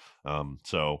short.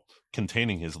 So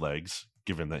containing his legs,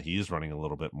 given that he is running a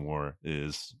little bit more,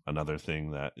 is another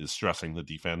thing that is stressing the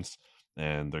defense,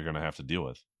 and they're going to have to deal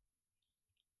with.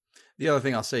 The other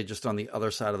thing I'll say just on the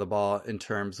other side of the ball in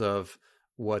terms of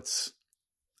what's,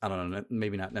 I don't know,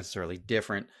 maybe not necessarily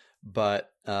different,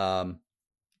 but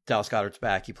Dallas Goedert's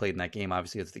back. He played in that game.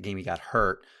 Obviously, it's the game he got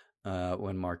hurt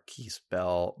when Marquise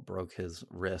Bell broke his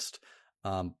wrist.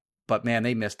 But man,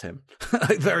 they missed him.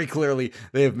 Very clearly,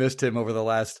 they have missed him over the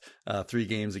last 3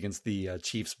 games against the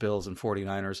Chiefs, Bills, and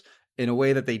 49ers in a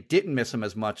way that they didn't miss him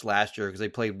as much last year because they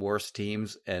played worse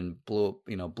teams and blew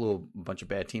a bunch of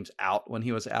bad teams out when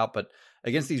he was out. But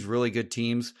against these really good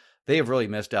teams, they have really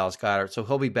missed Dallas Goedert. So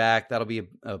he'll be back. That'll be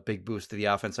a big boost to the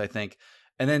offense, I think.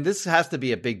 And then this has to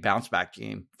be a big bounce back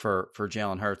game for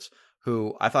Jalen Hurts,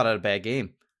 who I thought had a bad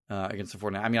game against the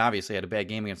 49ers. I mean, obviously had a bad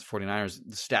game against the 49ers.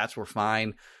 The stats were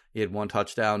fine. He had 1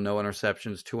 touchdown, no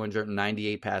interceptions,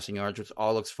 298 passing yards, which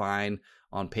all looks fine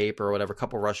on paper or whatever.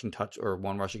 Couple rushing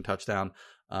 1 rushing touchdown.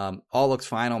 All looks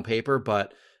fine on paper,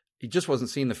 but he just wasn't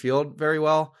seeing the field very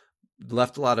well.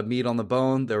 Left a lot of meat on the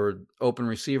bone. There were open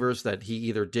receivers that he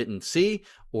either didn't see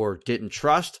or didn't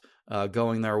trust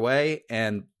going their way,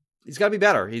 and he's got to be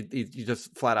better. He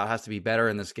just flat out has to be better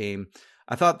in this game.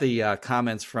 I thought the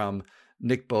comments from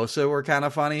Nick Bosa were kind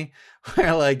of funny.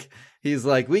 Where like he's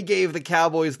like, we gave the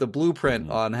Cowboys the blueprint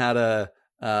on how to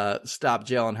stop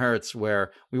Jalen Hurts,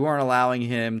 where we weren't allowing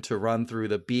him to run through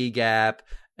the B gap,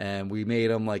 and we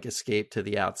made him like escape to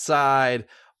the outside.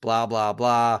 Blah blah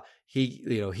blah.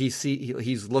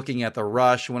 He's looking at the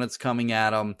rush when it's coming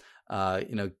at him.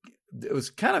 It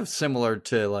was kind of similar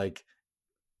to like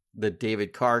the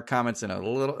David Carr comments in a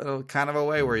little kind of a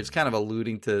way where he's kind of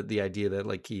alluding to the idea that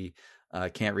like he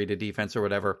can't read a defense or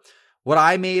whatever. What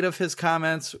I made of his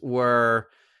comments were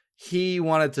he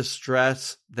wanted to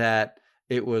stress that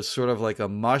it was sort of like a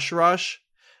mush rush,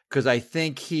 because I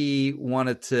think he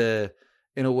wanted to,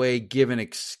 in a way, give an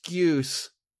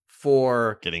excuse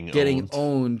for getting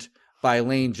owned by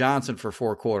Lane Johnson for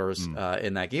 4 quarters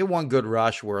in that game. One good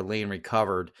rush where Lane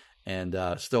recovered and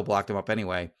still blocked him up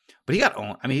anyway. But he got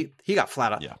owned. I mean, he got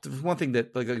flat out. Yeah. One thing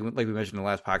that, like we mentioned in the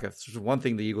last podcast, one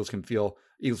thing the Eagles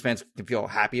fans can feel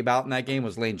happy about in that game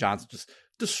was Lane Johnson just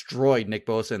destroyed Nick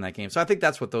Bosa in that game. So I think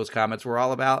that's what those comments were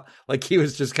all about. Like he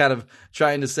was just kind of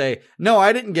trying to say, no,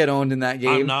 I didn't get owned in that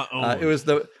game. I'm not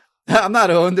owned. I'm not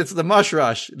owned. It's the mush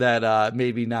rush that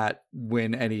made me not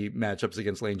win any matchups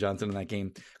against Lane Johnson in that game.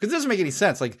 Because it doesn't make any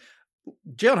sense. Like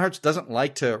Jalen Hurts doesn't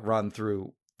like to run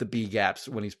through the B gaps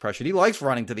when he's pressured. He likes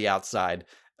running to the outside,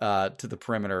 to the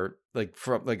perimeter, like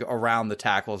from like around the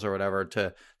tackles or whatever,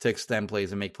 to extend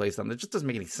plays and make plays on them. It just doesn't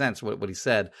make any sense what he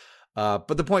said. But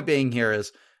the point being here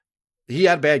is he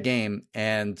had a bad game,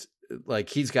 and like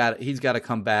he's got to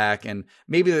come back, and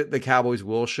maybe the Cowboys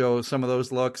will show some of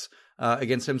those looks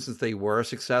against him since they were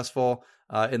successful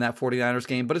in that 49ers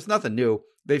game. But it's nothing new.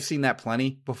 They've seen that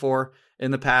plenty before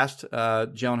in the past.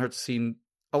 Jalen Hurts has seen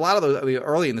a lot of those. I mean,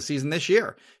 early in the season this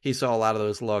year, he saw a lot of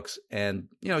those looks and,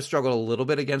 struggled a little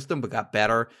bit against them, but got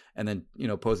better. And then,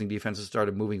 opposing defenses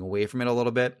started moving away from it a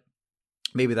little bit.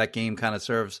 Maybe that game kind of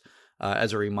serves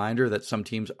as a reminder that some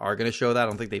teams are going to show that. I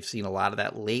don't think they've seen a lot of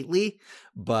that lately,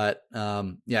 but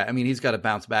he's got to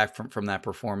bounce back from that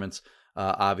performance,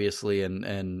 obviously,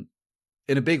 and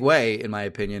in a big way, in my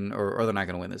opinion, or they're not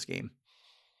going to win this game.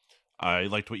 I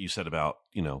liked what you said about,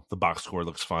 the box score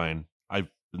looks fine. I've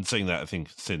been saying that, I think,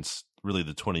 since really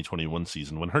the 2021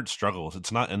 season. When Hurts struggles,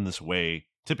 it's not in this way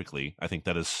typically. I think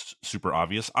that is super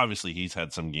obvious. Obviously, he's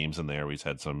had some games in there where he's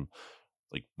had some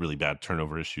like really bad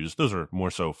turnover issues. Those are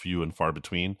more so few and far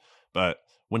between. But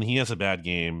when he has a bad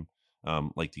game,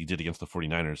 like he did against the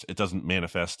 49ers, it doesn't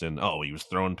manifest in, he was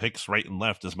throwing picks right and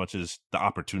left, as much as the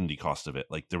opportunity cost of it.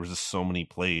 Like there was just so many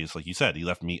plays, like you said, he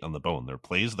left meat on the bone. There are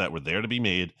plays that were there to be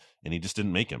made and he just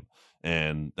didn't make them.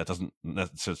 And that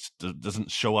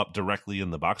doesn't show up directly in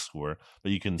the box score,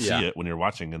 but you can see it when you're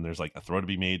watching, and there's like a throw to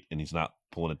be made and he's not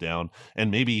pulling it down.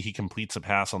 And maybe he completes a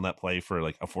pass on that play for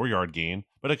like a 4-yard gain,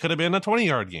 but it could have been a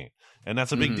 20-yard gain. And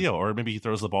that's a big deal. Or maybe he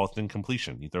throws the ball with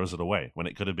incompletion. He throws it away when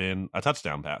it could have been a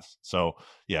touchdown pass. So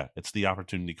yeah, it's the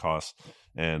opportunity cost.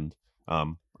 And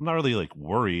I'm not really like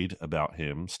worried about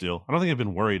him still. I don't think I've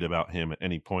been worried about him at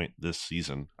any point this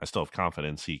season. I still have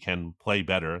confidence he can play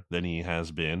better than he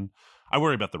has been. I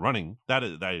worry about the running. That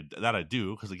I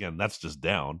do, because again, that's just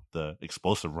down. The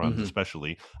explosive runs,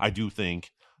 especially. I do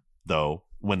think, though,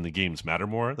 when the games matter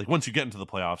more, like once you get into the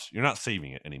playoffs, you're not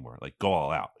saving it anymore. Like go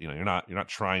all out. You're not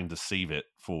trying to save it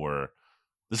for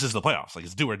this is the playoffs. Like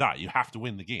it's do or die. You have to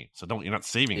win the game. So you're not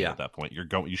saving it at that point.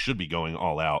 You should be going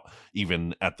all out,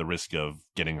 even at the risk of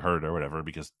getting hurt or whatever,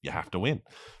 because you have to win.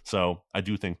 So I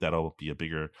do think that'll be a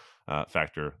bigger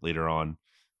factor later on.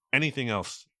 Anything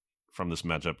else from this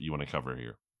matchup you want to cover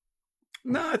here?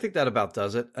 No, I think that about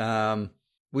does it.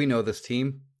 We know this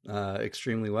team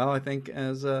extremely well, I think,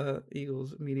 as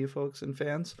Eagles media folks and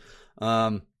fans.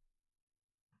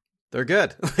 They're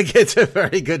good. Like it's a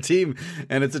very good team,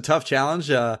 and it's a tough challenge.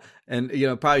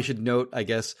 And probably should note, I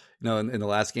guess, in the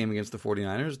last game against the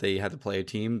 49ers, they had to play a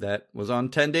team that was on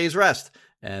 10 days rest,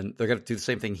 and they're going to do the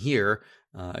same thing here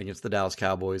against the Dallas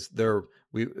Cowboys. The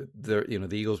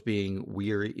Eagles being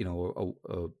weary,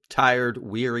 a tired,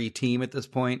 weary team at this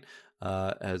point,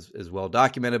 as is well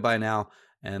documented by now.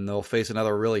 And they'll face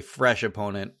another really fresh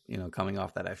opponent, coming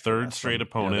off that third straight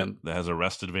opponent that has a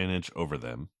rest advantage over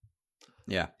them.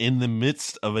 Yeah. In the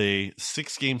midst of a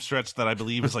 6-game stretch that I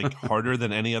believe is like harder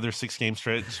than any other 6-game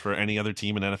stretch for any other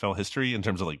team in NFL history in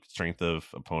terms of like strength of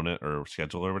opponent or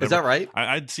schedule or whatever. Is that right?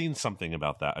 I'd seen something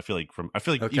about that. I feel like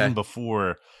even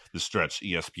before the stretch,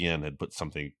 ESPN had put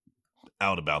something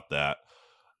out about that.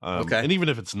 And even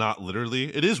if it's not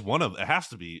literally, it is it has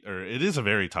to be, or it is a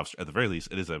very tough, at the very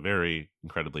least, it is a very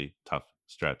incredibly tough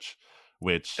stretch,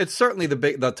 which it's certainly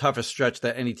the toughest stretch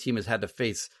that any team has had to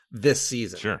face this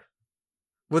season. Sure.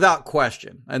 Without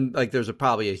question. And like there's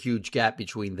probably a huge gap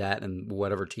between that and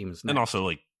whatever team is next. And also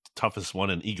like toughest one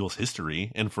in Eagles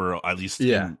history, and for at least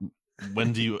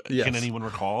when do you can anyone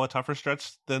recall a tougher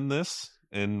stretch than this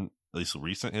in at least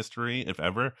recent history, if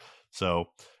ever? So,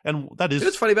 and that is...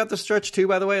 It's funny about the stretch too,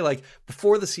 by the way, like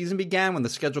before the season began, when the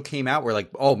schedule came out, we're like,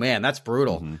 oh man, that's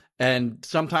brutal. Mm-hmm. And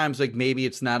sometimes like maybe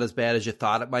it's not as bad as you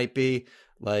thought it might be.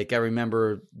 Like I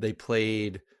remember they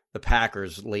played the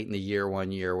Packers late in the year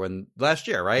one year last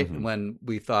year, right? Mm-hmm. When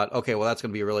we thought, okay, well, that's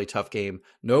going to be a really tough game.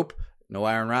 Nope. No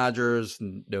Aaron Rodgers.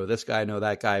 No this guy, no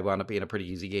that guy. Wound up being a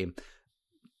pretty easy game.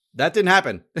 That didn't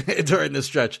happen during this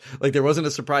stretch. Like there wasn't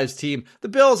a surprise team. The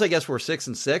Bills, I guess, were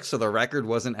 6-6, so the record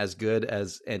wasn't as good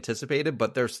as anticipated,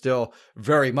 but they're still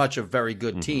very much a very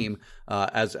good team,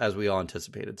 as we all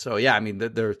anticipated. So yeah, I mean,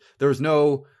 there was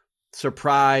no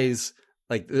surprise.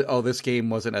 Like, oh, this game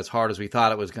wasn't as hard as we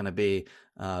thought it was going to be.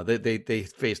 They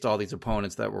faced all these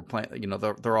opponents that were playing. You know,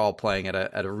 they're all playing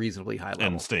at a reasonably high level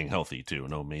and staying healthy too.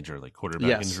 No major like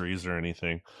quarterback injuries or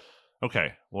anything.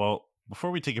 Okay, well,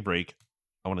 before we take a break,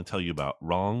 I want to tell you about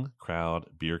Wrong Crowd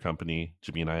Beer Company.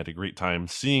 Jimmy and I had a great time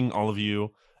seeing all of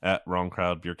you at Wrong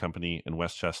Crowd Beer Company in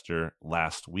Westchester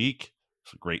last week.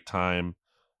 It's a great time.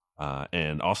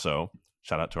 And also,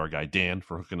 shout out to our guy Dan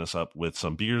for hooking us up with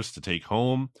some beers to take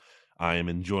home. I am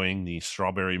enjoying the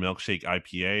Strawberry Milkshake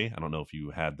IPA. I don't know if you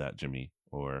had that, Jimmy,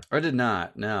 or... I did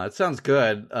not. No, it sounds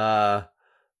good. I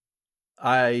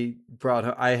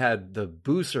had the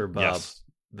Booster Bub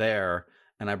there,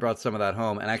 and I brought some of that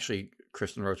home. And actually,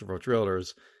 Kristen Roach of Roach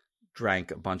Realtors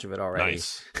drank a bunch of it already.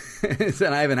 Nice.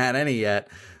 And I haven't had any yet.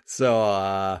 So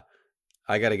I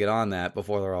got to get on that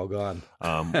before they're all gone.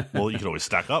 Well, you can always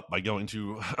stack up by going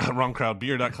to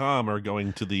wrongcrowdbeer.com or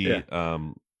going to the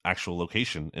actual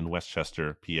location in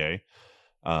Westchester, PA.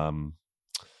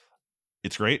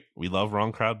 It's great. We love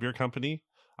Wrong Crowd Beer Company.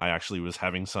 I actually was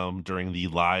having some during the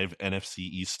live NFC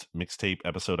East mixtape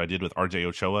episode I did with RJ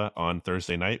Ochoa on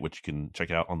Thursday night, which you can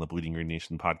check out on the Bleeding Green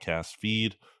Nation podcast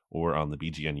feed or on the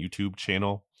BGN YouTube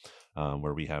channel,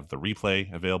 where we have the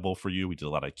replay available for you. We did a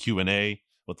lot of Q&A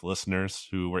with the listeners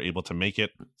who were able to make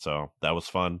it. So that was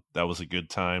fun. That was a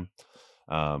good time.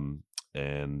 Wrong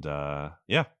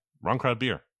Crowd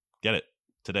Beer. Get it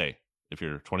today if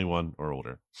you're 21 or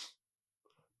older.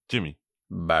 Jimmy.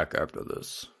 Back after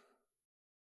this.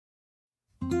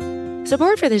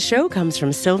 Support for this show comes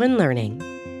from Sylvan Learning.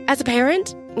 As a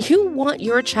parent, you want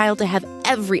your child to have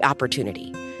every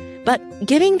opportunity. But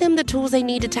giving them the tools they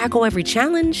need to tackle every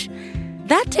challenge,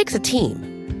 that takes a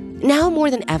team. Now more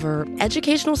than ever,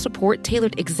 educational support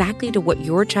tailored exactly to what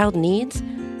your child needs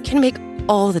can make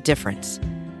all the difference.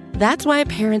 That's why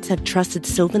parents have trusted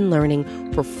Sylvan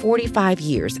Learning for 45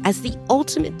 years as the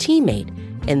ultimate teammate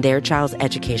in their child's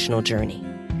educational journey,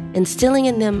 instilling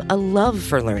in them a love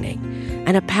for learning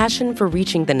and a passion for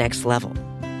reaching the next level.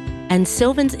 And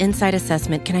Sylvan's Insight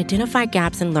Assessment can identify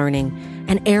gaps in learning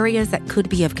and areas that could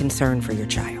be of concern for your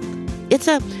child. It's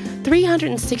a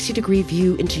 360-degree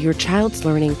view into your child's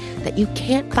learning that you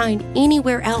can't find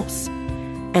anywhere else,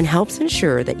 and helps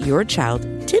ensure that your child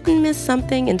didn't miss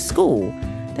something in school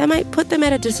that might put them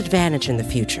at a disadvantage in the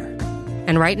future.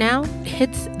 And right now,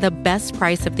 it's the best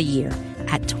price of the year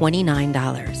at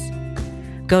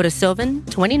 $29. Go to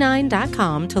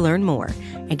sylvan29.com to learn more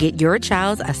and get your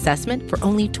child's assessment for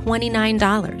only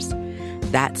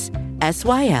 $29. That's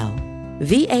SYLVAN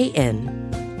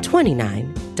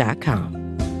 29.com.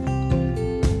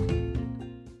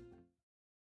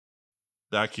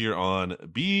 Back here on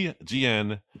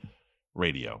BGN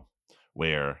Radio,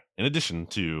 where in addition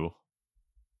to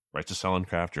Right to Sell and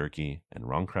Craft Jerky and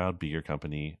Wrong Crowd Beer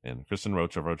Company and Kristen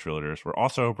Roach of Roach Realtors, we're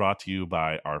also brought to you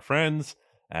by our friends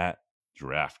at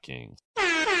DraftKings.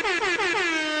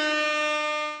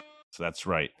 So that's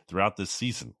right. Throughout this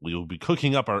season, we will be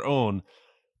cooking up our own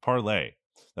parlay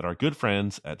that our good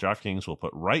friends at DraftKings will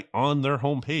put right on their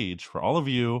homepage for all of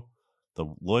you, the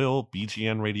loyal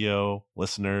BGN Radio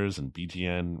listeners and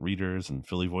BGN readers and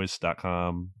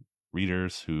PhillyVoice.com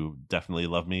readers who definitely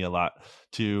love me a lot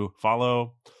to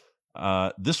follow.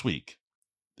 This week,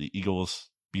 the Eagles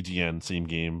BGN same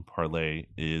game parlay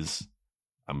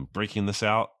I'm breaking this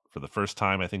out for the first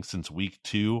time, I think, since week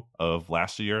 2 of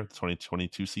last year, the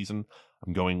 2022 season.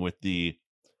 I'm going with the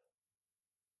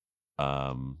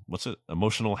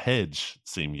emotional hedge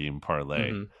same game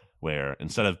parlay, where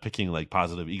instead of picking like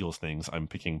positive Eagles things, I'm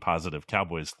picking positive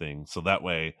Cowboys things. So that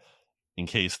way, in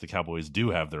case the Cowboys do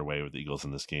have their way with the Eagles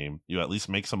in this game, you at least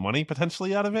make some money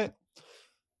potentially out of it.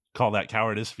 Call that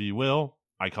cowardice if you will.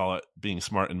 I call it being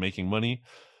smart and making money.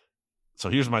 So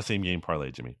here's my same game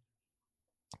parlay, Jimmy.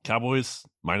 Cowboys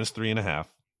 -3.5.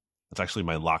 That's actually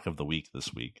my lock of the week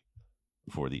this week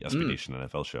for the SB Nation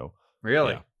NFL show.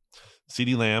 Really? Yeah.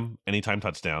 CeeDee Lamb, anytime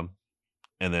touchdown.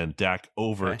 and then Dak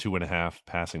over 2.5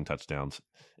 passing touchdowns.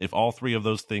 If all three of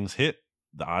those things hit,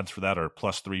 the odds for that are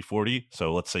plus 340.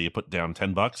 So let's say you put down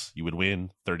 $10, you would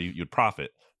win 30. You'd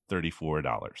profit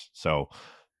 $34. So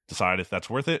decide if that's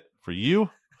worth it for you.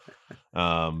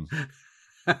 So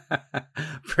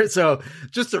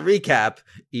just to recap,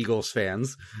 Eagles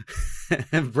fans,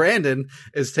 Brandon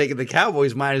is taking the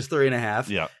Cowboys minus 3.5.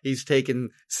 Yeah, he's taking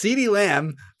CeeDee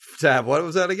Lamb to have, what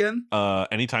was that again?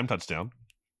 Anytime touchdown.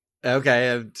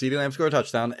 Okay, CeeDee Lamb scored a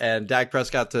touchdown, and Dak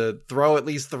Prescott to throw at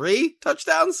least 3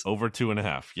 touchdowns over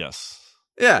 2.5. Yes.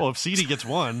 Yeah. Well, if CeeDee gets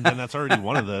 1, then that's already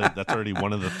one of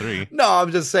the 3. No,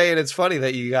 I'm just saying it's funny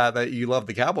that you love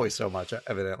the Cowboys so much.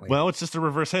 Evidently. Well, it's just a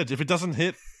reverse hedge. If it doesn't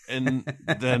hit, and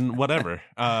then whatever.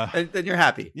 Then you're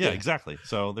happy. Yeah, exactly.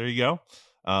 So there you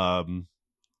go.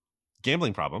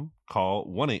 Gambling problem? Call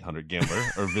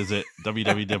 1-800-GAMBLER or visit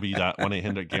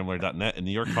www.1800gambler.net. In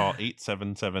New York, call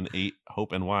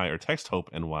 877-8-HOPE-NY or text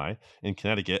HOPE-NY. In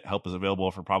Connecticut, help is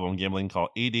available for problem gambling. Call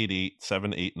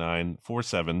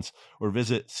 888-789-47s or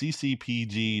visit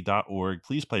ccpg.org.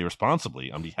 Please play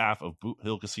responsibly on behalf of Boot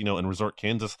Hill Casino and Resort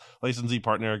Kansas. Licensee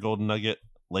partner Golden Nugget,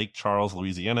 Lake Charles,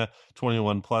 Louisiana.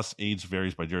 21 plus. Age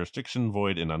varies by jurisdiction.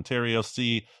 Void in Ontario.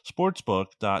 See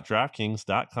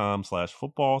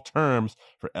sportsbook.draftkings.com/football terms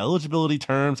for eligibility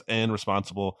terms and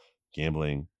responsible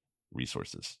gambling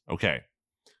resources. Okay,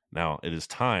 now it is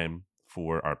time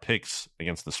for our picks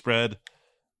against the spread.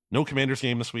 No Commanders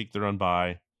game this week. They're on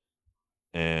bye.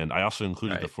 And I also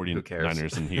included the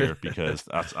 49ers in here because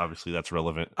that's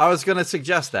relevant. I was going to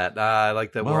suggest that. I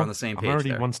like that we're on the same page. I'm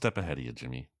already one step ahead of you,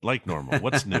 Jimmy. Like normal.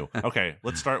 What's new? Okay,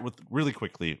 let's start with really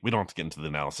quickly. We don't have to get into the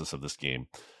analysis of this game,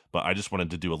 but I just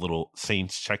wanted to do a little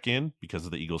Saints check-in because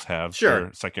the Eagles have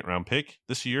their second-round pick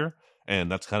this year, and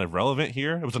that's kind of relevant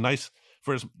here. It was a nice,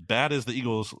 for as bad as the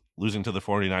Eagles losing to the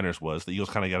 49ers was, the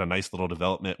Eagles kind of got a nice little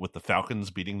development with the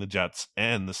Falcons beating the Jets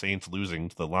and the Saints losing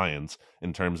to the Lions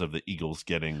in terms of the Eagles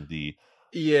getting the...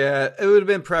 Yeah, it would have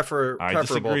been preferable if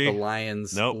the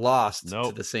Lions lost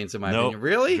to the Saints, in my opinion.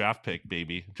 Really? Draft pick,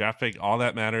 baby. Draft pick, all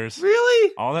that matters.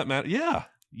 Really? All that matters. Yeah.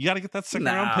 You got to get that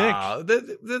second-round pick.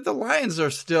 The Lions are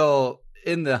still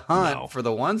in the hunt for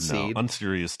the 1 seed.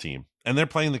 Unserious team. And they're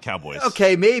playing the Cowboys.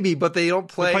 Okay, maybe, but they don't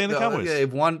play. They're playing the Cowboys.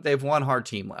 They've one hard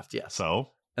team left, yes. So?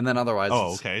 And then otherwise.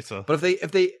 Oh, okay. So, but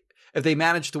if they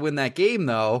manage to win that game,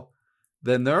 though,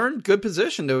 then they're in good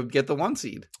position to get the 1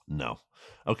 seed. No.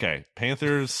 Okay.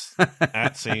 Panthers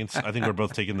at Saints. I think we're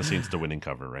both taking the Saints to win and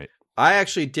cover, right? I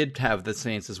actually did have the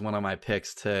Saints as one of my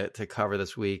picks to cover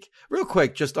this week. Real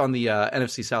quick, just on the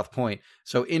NFC South point.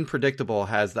 So Unpredictable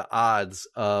has the odds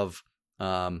of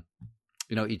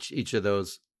each of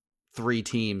those 3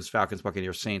 teams, Falcons,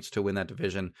 Buccaneers, Saints, to win that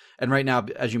division. And right now,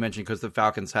 as you mentioned, because the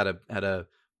Falcons had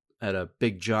a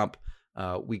big jump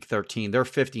week 13, they're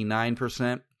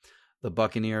 59%. The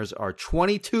Buccaneers are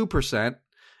 22%,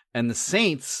 and the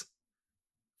Saints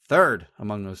third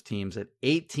among those teams at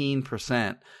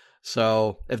 18%.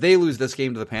 So if they lose this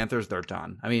game to the Panthers, they're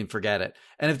done. I mean, forget it.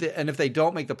 And if they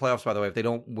don't make the playoffs, by the way, if they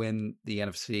don't win the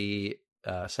NFC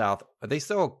South, they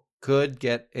still could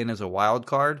get in as a wild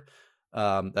card.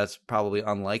 That's probably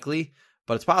unlikely,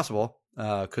 but it's possible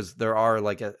because there are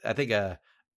there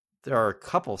are a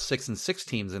couple 6-6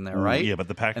 teams in there, right? Yeah, but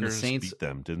the Packers beat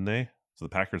them, didn't they? So the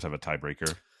Packers have a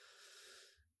tiebreaker.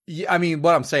 Yeah, I mean,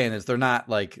 what I'm saying is they're not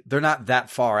that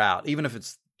far out. Even if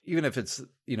it's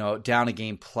down a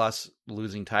game plus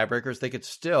losing tiebreakers, they could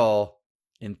still,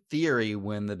 in theory,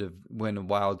 win a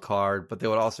wild card. But they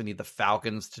would also need the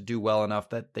Falcons to do well enough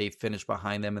that they finish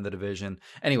behind them in the division.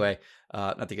 Anyway,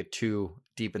 not to get too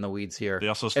deep in the weeds here. They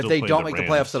also still if they don't make the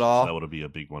playoffs at all, that would be a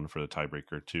big one for the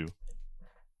tiebreaker too.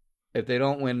 If they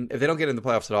don't get in the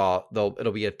playoffs at all,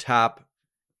 it'll be a top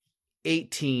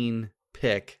 18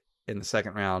 pick in the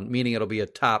second round, meaning it'll be a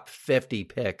top 50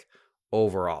 pick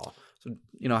overall. So,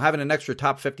 having an extra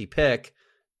top 50 pick,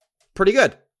 pretty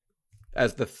good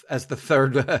as the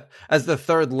third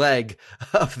leg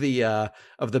of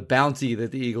the bounty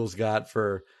that the Eagles got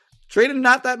for trading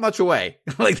not that much away.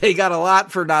 Like they got a lot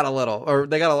for not a little, or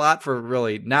they got a lot for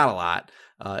really not a lot.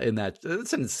 In that,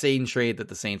 it's an insane trade that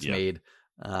the Saints made.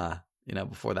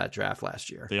 Before that draft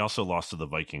last year. They also lost to the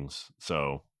Vikings,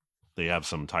 so they have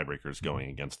some tiebreakers going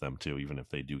against them too, even if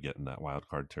they do get in that wild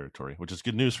card territory, which is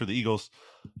good news for the Eagles.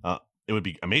 It would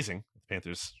be amazing if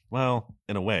Panthers, well,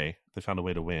 in a way, they found a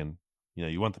way to win.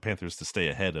 You want the Panthers to stay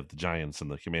ahead of the Giants and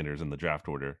the Commanders in the draft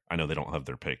order. I know they don't have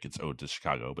their pick; it's owed to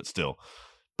Chicago, but still.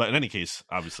 But in any case,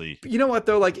 obviously, you know what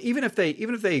though? Like even if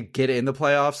they get in the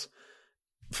playoffs.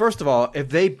 First of all, if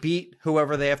they beat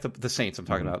whoever they have to, the Saints I'm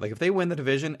talking about, like if they win the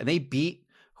division and they beat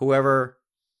whoever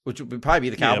which would probably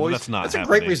be the Yeah, but Cowboys. that's not That's a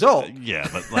happening. great result. Yeah,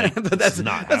 but like but that's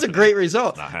not that's a happening. great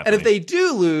result. Not And if happening. they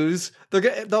do lose,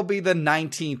 they'll be the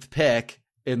 19th pick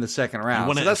in the second You round.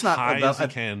 want So it that's as not high as you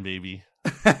can, baby.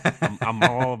 I'm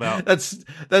all about. that's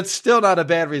still not a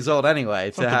bad result anyway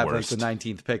to not the have like worst. the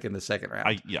 19th pick in the second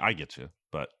round. I get you,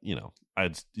 but you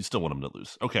still want them to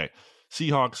lose. Okay,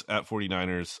 Seahawks at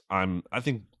 49ers.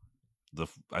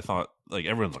 I thought like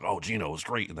everyone's like, oh, Geno was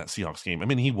great in that Seahawks game. I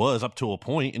mean, he was up to a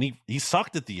point, and he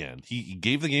sucked at the end. He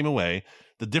gave the game away.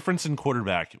 The difference in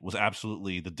quarterback was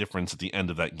absolutely the difference at the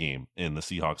end of that game in the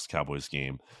Seahawks Cowboys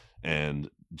game. And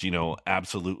Geno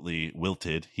absolutely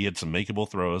wilted. He had some makeable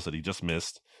throws that he just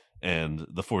missed, and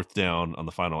the fourth down on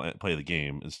the final play of the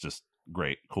game is just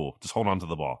great. Cool. Just hold on to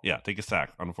the ball. Yeah, take a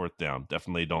sack on the fourth down.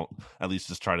 Definitely don't at least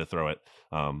just try to throw it.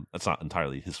 That's not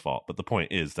entirely his fault, but the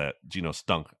point is that Geno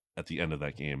stunk at the end of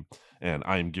that game, and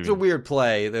I'm giving. It's a weird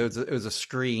play. It was a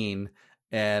screen,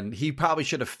 and he probably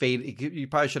should have faded. He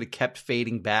probably should have kept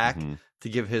fading back to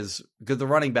give because the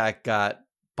running back got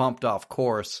bumped off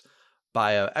course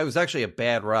by it was actually a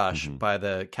bad rush by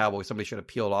the Cowboys. Somebody should have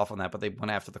peeled off on that, but they went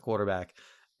after the quarterback,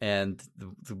 and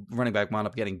the running back wound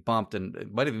up getting bumped, and it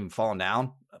might have even fallen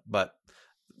down. But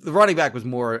the running back was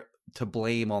more to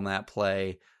blame on that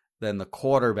play than the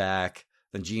quarterback,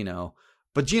 than Geno.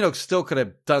 But Geno still could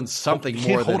have done something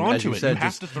more than, as you said, you have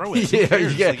just to throw it.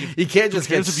 Yeah, he can't just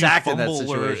get sacked in that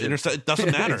situation. It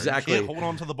doesn't matter. Exactly. You can't hold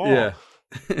on to the ball. Yeah.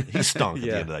 He stunk at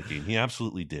the end of that game. He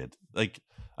absolutely did. Like,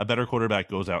 a better quarterback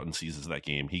goes out and seizes that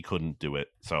game. He couldn't do it.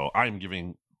 So I'm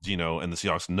giving Geno and the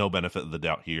Seahawks no benefit of the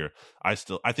doubt here. I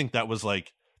think that was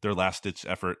like their last ditch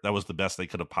effort. That was the best they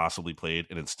could have possibly played,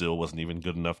 and it still wasn't even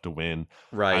good enough to win.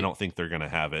 Right. I don't think they're going to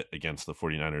have it against the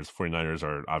 49ers. 49ers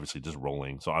are obviously just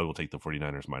rolling. So I will take the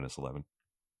 49ers minus 11.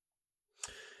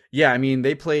 Yeah, I mean,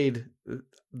 they played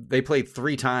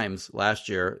 3 times last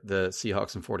year, the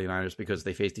Seahawks and 49ers, because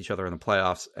they faced each other in the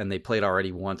playoffs, and they played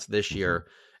already once this year.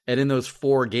 And in those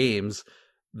 4 games,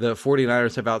 the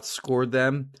 49ers have outscored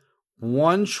them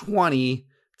 120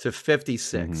 to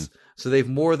 56. So they've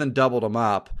more than doubled them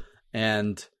up.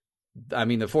 And I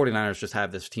mean, the 49ers just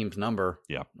have this team's number.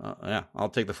 Yeah. I'll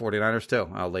take the 49ers too.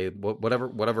 I'll lay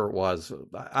whatever it was.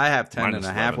 I have 10 and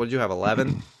a half. What did you have?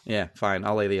 11? Yeah, fine.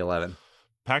 I'll lay the 11.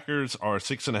 Packers are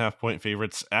 6.5 point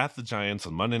favorites at the Giants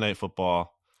on Monday Night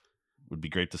Football. Would be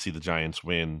great to see the Giants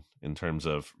win in terms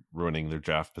of ruining their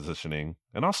draft positioning,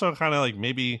 and also kind of like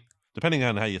maybe, depending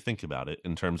on how you think about it,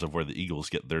 in terms of where the Eagles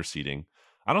get their seeding.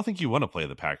 I don't think you want to play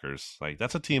the Packers. Like,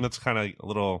 that's a team that's kind of a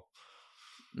little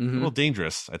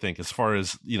dangerous, I think, as far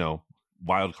as,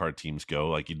 wild card teams go.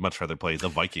 Like, you'd much rather play the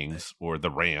Vikings or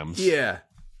the Rams. Yeah.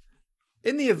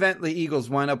 In the event the Eagles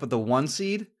wind up with the 1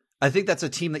 seed, I think that's a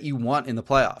team that you want in the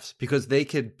playoffs, because they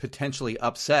could potentially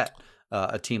upset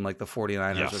a team like the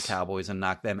 49ers or Cowboys and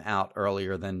knock them out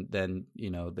earlier than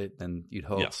you'd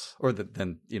hope, or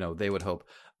than they would hope.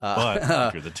 But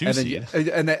if you're the 2 seed,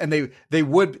 and they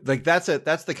would, like, that's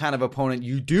the kind of opponent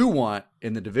you do want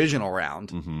in the divisional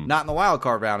round, not in the wild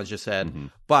card round, as you said.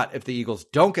 But if the Eagles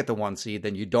don't get the 1 seed,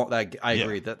 then you don't. I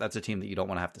agree that's a team that you don't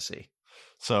want to have to see.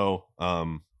 So,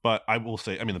 but I will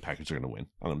say, I mean, the Packers are going to win.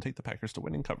 I'm going to take the Packers to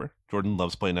win and cover. Jordan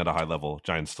loves playing at a high level.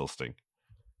 Giants still stink.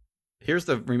 Here's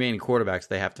the remaining quarterbacks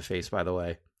they have to face, by the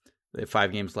way. They have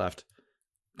 5 games left.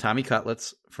 Tommy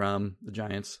Cutlets from the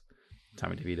Giants.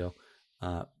 Tommy DeVito.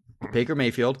 Baker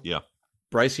Mayfield. Yeah.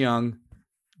 Bryce Young.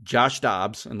 Josh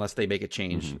Dobbs, unless they make a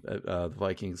change, the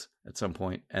Vikings at some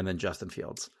point. And then Justin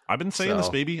Fields. I've been saying this,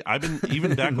 baby. I've been,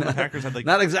 even back when the Packers had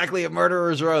not exactly a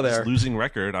murderer's row there. Losing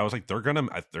record. I was like, I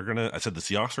said the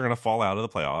Seahawks are going to fall out of the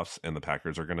playoffs and the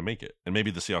Packers are going to make it. And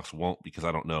maybe the Seahawks won't, because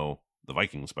I don't know, the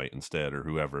Vikings might instead, or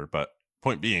whoever. But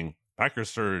point being, Packers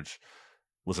surge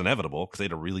was inevitable because they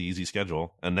had a really easy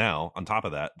schedule. And now, on top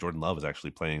of that, Jordan Love is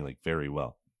actually playing like very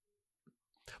well.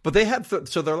 But they had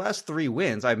so their last 3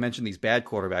 wins. I've mentioned these bad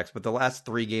quarterbacks, but the last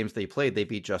 3 games they played, they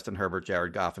beat Justin Herbert,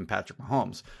 Jared Goff, and Patrick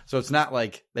Mahomes. So it's not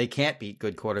like they can't beat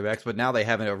good quarterbacks, but now they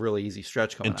have a really easy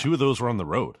stretch coming. And 2 of those were on the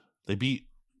road. They beat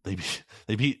the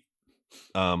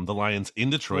Lions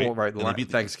in Detroit. Well, right, they beat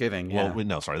Thanksgiving. Yeah. Well,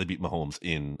 no, sorry, they beat Mahomes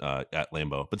in at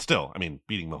Lambeau. But still, I mean,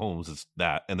 beating Mahomes is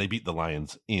that, and they beat the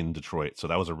Lions in Detroit. So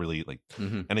that was a really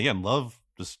and again, Love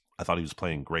just, I thought he was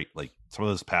playing great. Like, some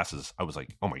of those passes, I was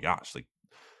like, oh my gosh, like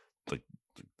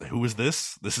who is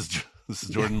this? This is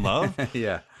Jordan Love.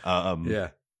 Yeah.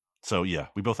 So yeah,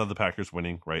 we both have the Packers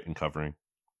winning, right, and covering.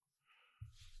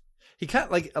 He kind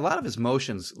of, like, a lot of his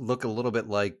motions look a little bit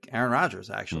like Aaron Rodgers,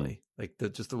 actually. Like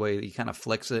just the way he kind of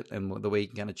flicks it and the way he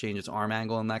can kind of change his arm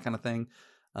angle and that kind of thing.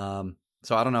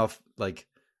 So I don't know if like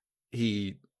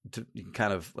he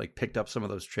kind of like picked up some of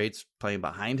those traits playing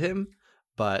behind him,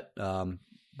 but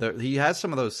he has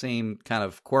some of those same kind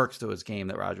of quirks to his game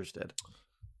that Rodgers did.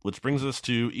 Which brings us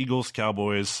to Eagles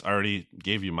Cowboys. I already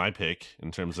gave you my pick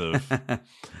in terms of,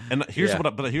 and here's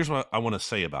what I want to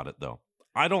say about it though.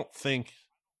 I don't think,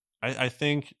 I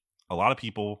think a lot of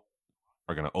people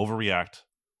are going to overreact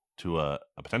to a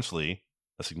potentially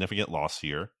a significant loss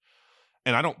here,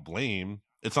 and I don't blame.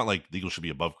 It's not like the Eagles should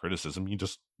be above criticism. You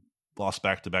just lost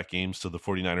back-to-back games to the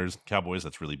 49ers and Cowboys.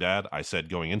 That's really bad. I said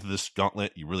going into this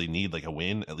gauntlet, you really need like a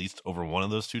win at least over one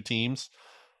of those two teams,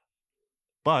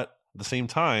 but at the same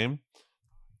time,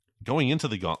 going into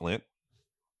the gauntlet,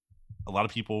 a lot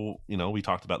of people, we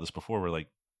talked about this before, we're like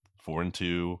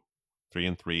 4-2,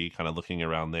 3-3, kind of looking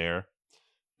around there.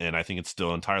 And I think it's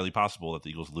still entirely possible that the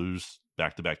Eagles lose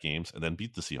back-to-back games and then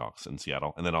beat the Seahawks in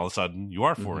Seattle. And then all of a sudden you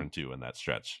are 4-2 in that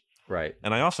stretch. Right.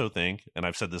 And I also think, and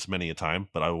I've said this many a time,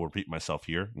 but I will repeat myself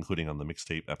here, including on the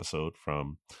mixtape episode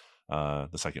from the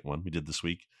second one we did this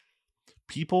week.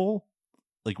 People,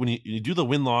 like when you do the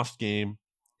win-loss game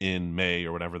in May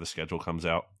or whatever the schedule comes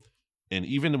out, and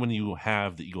even when you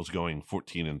have the Eagles going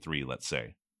 14-3, let's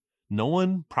say, no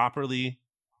one properly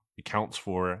accounts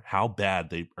for how bad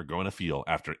they are going to feel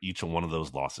after each one of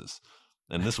those losses.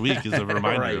 And this week is a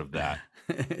reminder of that.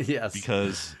 Yes.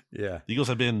 Because the Eagles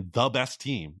have been the best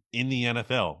team in the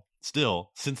NFL still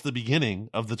since the beginning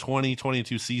of the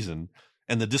 2022 season.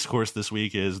 And the discourse this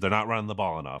week is they're not running the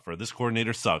ball enough, or this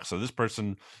coordinator sucks, or this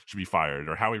person should be fired,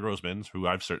 or Howie Roseman, who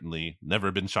I've certainly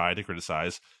never been shy to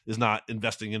criticize, is not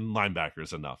investing in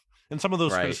linebackers enough. And some of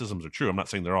those criticisms are true. I'm not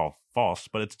saying they're all false,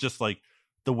 but it's just like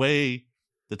the way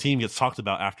the team gets talked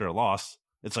about after a loss,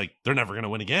 it's like they're never going to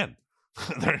win again.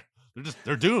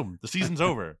 they're doomed. The season's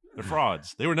over. They're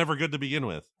frauds. They were never good to begin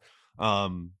with,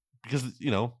 because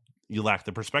you lack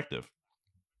the perspective.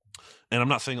 And I'm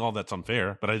not saying all that's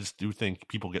unfair, but I just do think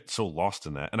people get so lost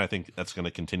in that. And I think that's going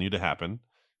to continue to happen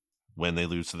when they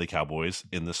lose to the Cowboys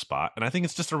in this spot. And I think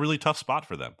it's just a really tough spot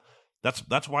for them.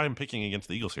 That's why I'm picking against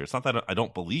the Eagles here. It's not that I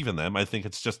don't believe in them. I think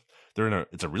it's just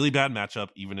it's a really bad matchup,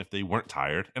 even if they weren't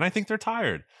tired. And I think they're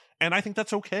tired. And I think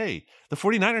that's okay. The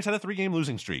 49ers had a 3-game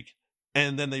losing streak,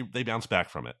 and then they bounced back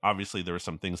from it. Obviously, there were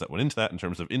some things that went into that in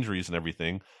terms of injuries and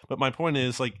everything. But my point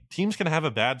is, like, teams can have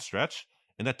a bad stretch,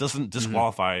 and that doesn't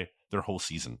disqualify their whole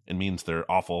season. It means they're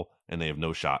awful and they have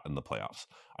no shot in the playoffs.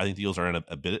 I think the Eagles are in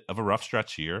a bit of a rough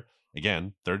stretch here.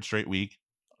 Again, third straight week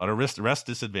at a rest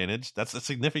disadvantage. That's a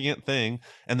significant thing.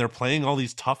 And they're playing all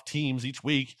these tough teams each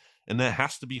week. And that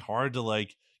has to be hard to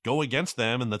like go against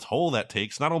them. And the toll that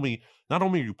takes, not only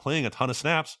are you playing a ton of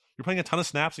snaps, you're playing a ton of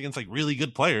snaps against like really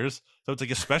good players. So it's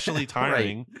like especially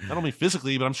tiring, not only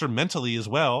physically, but I'm sure mentally as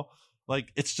well.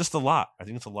 Like, it's just a lot. I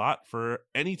think it's a lot for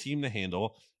any team to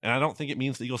handle. And I don't think it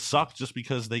means the Eagles suck just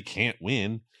because they can't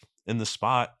win in the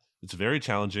spot. It's very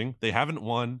challenging. They haven't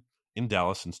won in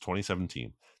Dallas since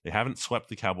 2017. They haven't swept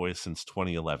the Cowboys since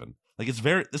 2011. Like,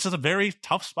 this is a very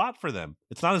tough spot for them.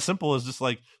 It's not as simple as just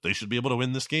like, they should be able to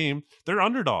win this game. They're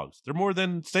underdogs. They're more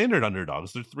than standard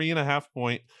underdogs. They're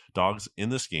 3.5-point dogs in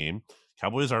this game.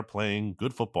 Cowboys are playing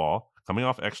good football, coming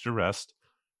off extra rest.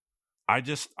 I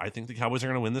think the Cowboys are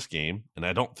going to win this game, and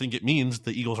I don't think it means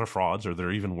the Eagles are frauds or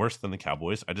they're even worse than the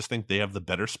Cowboys. I just think they have the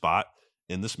better spot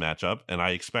in this matchup, and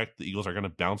I expect the Eagles are going to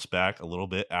bounce back a little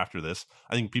bit after this.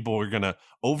 I think people are going to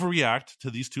overreact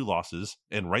to these two losses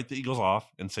and write the Eagles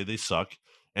off and say they suck,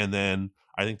 and then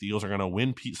I think the Eagles are going to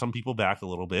win some people back a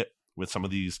little bit with some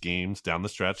of these games down the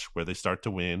stretch where they start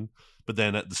to win. But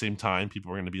then at the same time,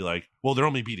 people are going to be like, well, they're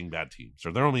only beating bad teams,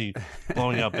 or they're only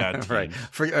blowing out bad teams. Right.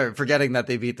 Forgetting that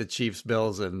they beat the Chiefs,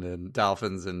 Bills, and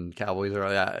Dolphins and Cowboys.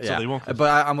 So they won't.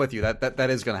 But I'm with you. That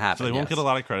is going to happen. So they won't get a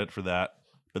lot of credit for that.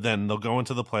 But then they'll go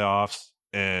into the playoffs,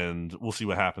 and we'll see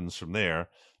what happens from there.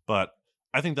 But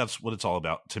I think that's what it's all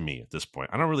about to me at this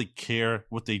point. I don't really care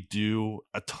what they do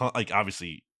a ton. Like,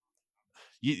 obviously,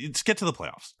 just get to the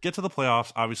playoffs. Get to the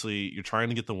playoffs. Obviously, you're trying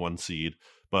to get the 1 seed,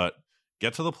 but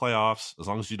get to the playoffs as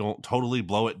long as you don't totally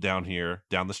blow it down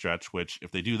the stretch, which if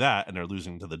they do that and they're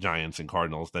losing to the Giants and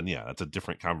Cardinals, then yeah, that's a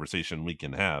different conversation we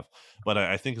can have. But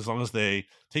I think as long as they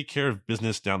take care of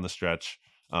business down the stretch,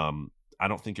 I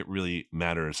don't think it really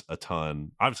matters a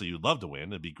ton. Obviously, you'd love to win.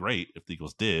 It'd be great if the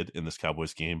Eagles did in this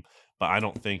Cowboys game, but I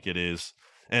don't think it is.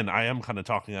 And I am kind of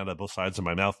talking out of both sides of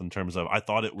my mouth in terms of, I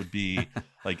thought it would be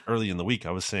like early in the week,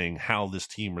 I was saying how this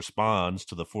team responds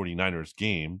to the 49ers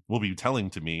game will be telling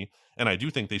to me. And I do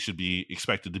think they should be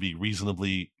expected to be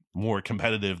reasonably more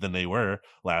competitive than they were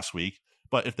last week.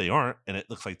 But if they aren't, and it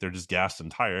looks like they're just gassed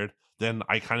and tired, then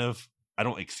I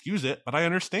don't excuse it, but I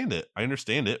understand it. I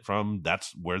understand it from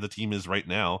that's where the team is right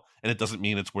now. And it doesn't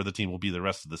mean it's where the team will be the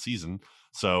rest of the season.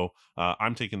 So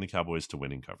I'm taking the Cowboys to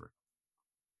win and cover.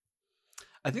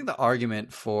 I think the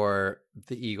argument for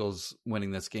the Eagles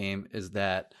winning this game is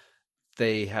that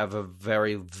they have a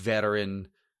very veteran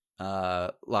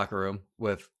locker room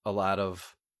with a lot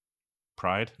of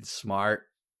Pride, smart,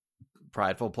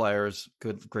 prideful players,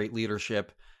 great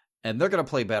leadership, and they're going to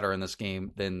play better in this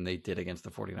game than they did against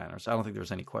the 49ers. I don't think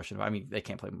there's any question. I mean, they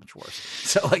can't play much worse.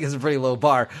 So like it's a pretty low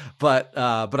bar, but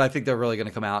I think they're really going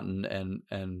to come out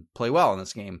and play well in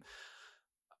this game.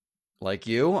 Like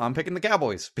you, I'm picking the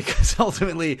Cowboys because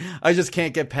ultimately I just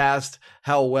can't get past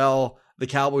how well the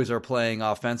Cowboys are playing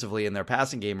offensively in their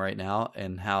passing game right now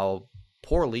and how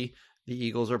poorly the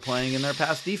Eagles are playing in their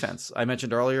pass defense. I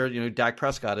mentioned earlier, Dak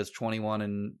Prescott is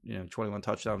 21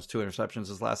 touchdowns, 2 interceptions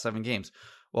his last 7 games.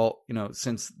 Well,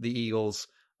 since the Eagles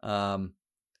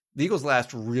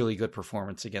last really good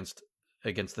performance against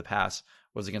the pass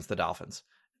was against the Dolphins.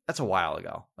 That's a while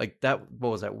ago. Like that, what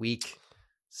was that, week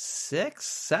 6,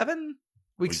 7?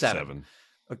 Week 7.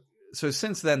 So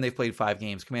since then they've played 5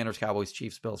 games: Commanders, Cowboys,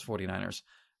 Chiefs, Bills, 49ers.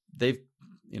 They've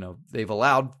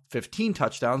allowed 15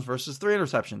 touchdowns versus 3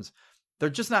 interceptions. They're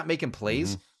just not making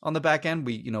plays on the back end.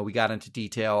 We got into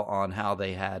detail on how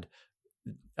they had,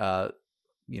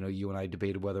 you and I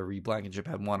debated whether Reed Blankenship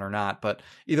had 1 or not, but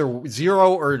either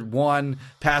 0 or 1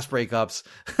 pass breakups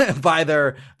by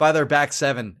their back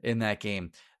 7 in that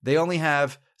game. They only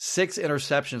have 6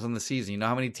 interceptions on the season. You know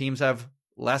how many teams have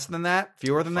less than that?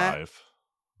 Fewer than 5.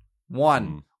 that?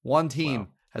 1. One team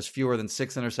has fewer than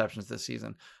 6 interceptions this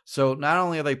season. So not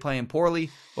only are they playing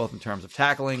poorly, both in terms of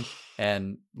tackling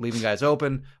and leaving guys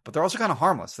open, but they're also kind of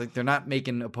harmless. They're not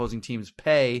making opposing teams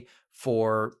pay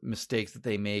for mistakes that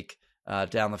they make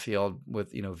down the field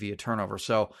with, via turnover.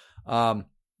 So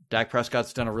Dak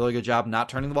Prescott's done a really good job not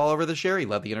turning the ball over this year. He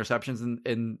led the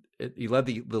interceptions he led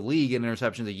the league in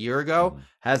interceptions a year ago.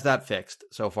 Has that fixed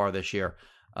so far this year.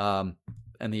 And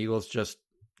the Eagles just,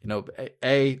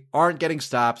 A, aren't getting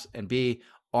stops, and B,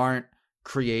 aren't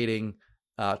creating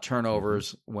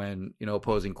turnovers when,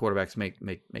 opposing quarterbacks make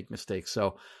mistakes.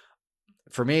 So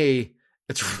for me,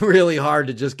 it's really hard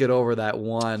to just get over that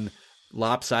one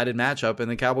lopsided matchup in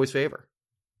the Cowboys' favor.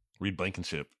 Reed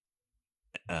Blankenship,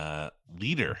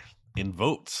 leader in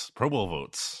votes, Pro Bowl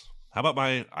votes. How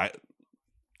about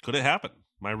could it happen?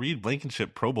 My Reed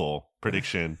Blankenship Pro Bowl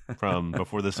prediction from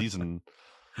before the season.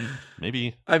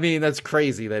 Maybe. I mean, that's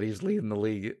crazy that he's leading the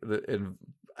league. And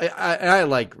I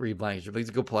like Reed Blankenship. He's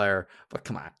a good player, but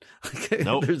come on.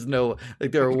 Nope. There's no,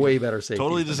 there are way better safeties.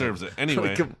 Totally deserves it.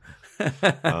 Anyway.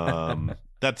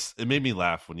 It made me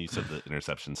laugh when you said the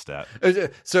interception stat.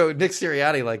 So Nick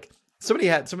Sirianni,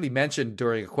 somebody mentioned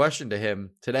during a question to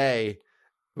him today,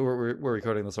 we're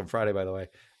recording this on Friday, by the way.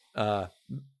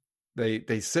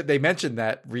 They mentioned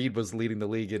that Reed was leading the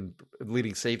league in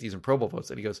leading safeties and Pro Bowl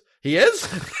votes, and he goes, "He is."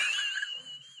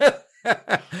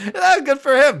 Good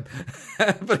for him.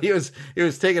 But he was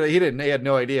taking it. He had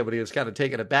no idea, but he was kind of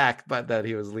taken aback by that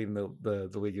he was leading the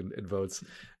league in votes.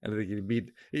 And I think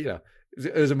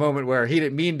it was a moment where he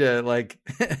didn't mean to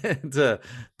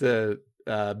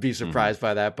be surprised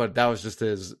by that, but that was just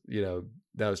his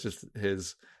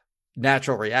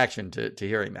natural reaction to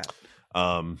hearing that.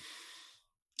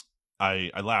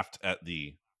 I laughed at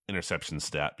the interception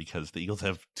stat because the Eagles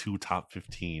have 2 top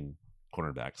 15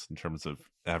 cornerbacks in terms of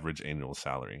average annual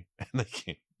salary, and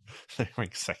they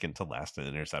rank second to last in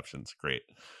interceptions. Great.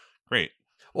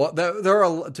 Well, there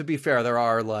are, to be fair, there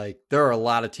are a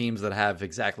lot of teams that have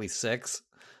exactly 6.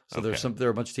 So there are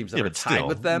a bunch of teams that are tied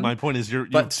with them. My point is,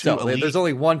 there's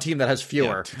only one team that has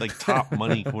fewer. Yeah, top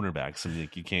money cornerbacks, and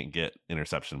you can't get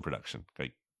interception production.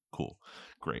 Cool,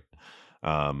 great.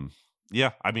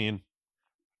 Yeah, I mean,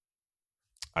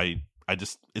 I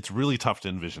just, it's really tough to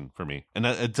envision for me, and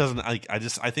it doesn't.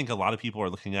 I think a lot of people are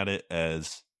looking at it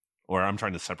as, or I'm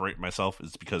trying to separate myself,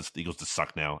 is because the Eagles just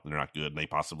suck now and they're not good and they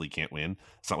possibly can't win.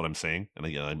 It's not what I'm saying, and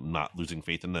again, I'm not losing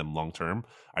faith in them long term.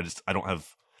 I don't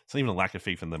have. It's not even a lack of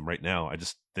faith in them right now. I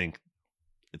just think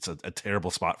it's a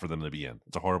terrible spot for them to be in.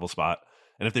 It's a horrible spot,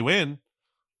 and if they win,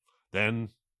 then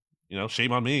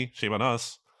shame on me, shame on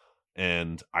us.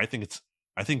 And I think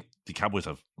the Cowboys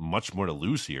have much more to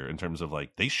lose here in terms of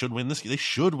they should win this. They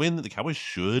should win. The Cowboys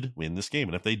should win this game.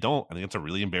 And if they don't, I think it's a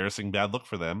really embarrassing bad look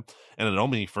for them. And it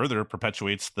only further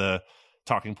perpetuates the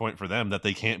talking point for them that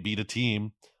they can't beat a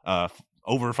team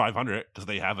over 500 because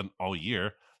they haven't all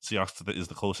year. Seahawks is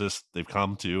the closest they've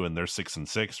come to, and they're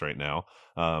 6-6 right now.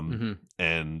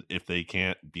 And if they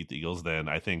can't beat the Eagles, then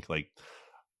I think they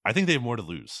have more to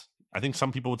lose. I think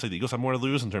some people would say the Eagles have more to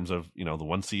lose in terms of, the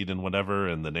 1 seed and whatever,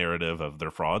 and the narrative of their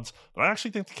frauds. But I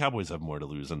actually think the Cowboys have more to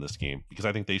lose in this game because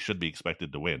I think they should be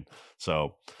expected to win.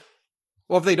 So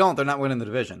Well, if they don't, they're not winning the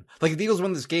division. Like, if the Eagles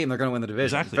win this game, they're going to win the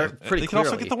division. Exactly. Pretty they can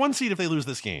also get the 1 seed if they lose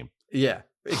this game. Yeah,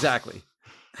 exactly.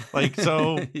 Like,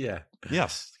 so, yeah.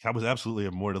 Yes, the Cowboys absolutely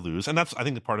have more to lose. And that's, I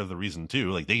think, part of the reason,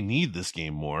 too. Like, they need this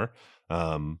game more.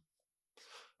 All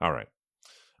right.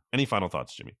 Any final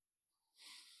thoughts, Jimmy?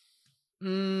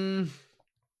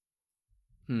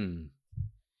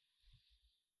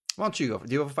 Why don't you go?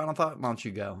 Do you have a final thought? Why don't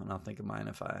you go, and I'll think of mine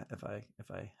if I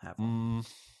have one.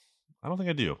 I don't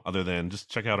think I do. Other than just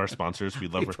check out our sponsors. We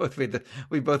love.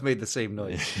 We both made the same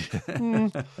noise.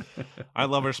 I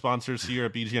love our sponsors here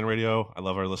at BGN Radio. I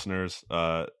love our listeners.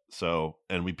 And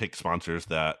we pick sponsors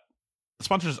that the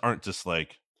sponsors aren't just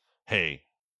like, hey,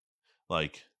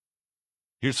 like,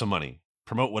 here's some money,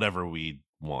 promote whatever we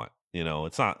want. You know,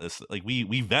 it's not. It's like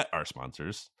we vet our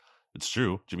sponsors. It's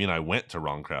true. Jimmy and I went to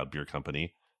Wrong Crowd Beer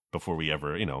Company before we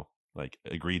ever, like,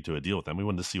 agreed to a deal with them. We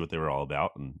wanted to see what they were all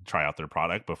about and try out their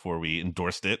product before we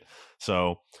endorsed it.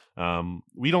 So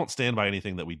we don't stand by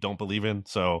anything that we don't believe in.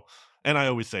 So, and I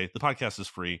always say the podcast is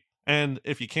free. And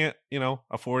if you can't,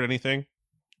 afford anything,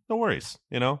 no worries.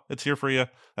 It's here for you.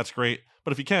 That's great.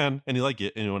 But if you can, and you like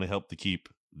it, and you want to help to keep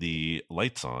the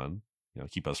lights on,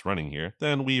 keep us running here,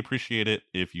 then we appreciate it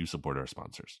if you support our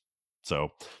sponsors. So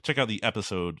check out the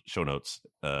episode show notes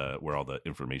where all the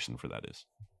information for that is.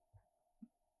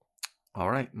 All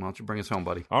right. Why don't you bring us home,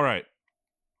 buddy? All right.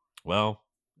 Well,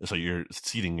 so you're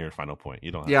ceding your final point.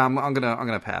 You don't. Yeah, I'm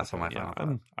gonna pass on my final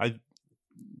point.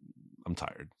 I'm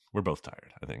tired. We're both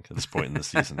tired, I think, at this point in the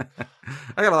season.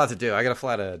 I got a lot to do. I got to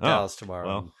fly to Dallas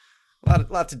tomorrow. Well, a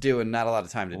lot to do and not a lot of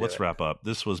time to do. Let's wrap up.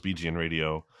 This was BGN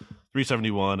Radio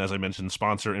 371. As I mentioned,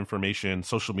 sponsor information,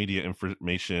 social media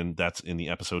information, that's in the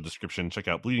episode description. Check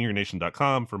out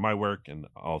bleedingyournation.com for my work and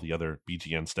all the other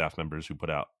BGN staff members who put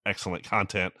out excellent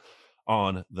content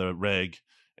on the reg,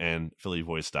 and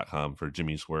phillyvoice.com for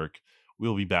Jimmy's work.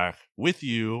 We'll be back with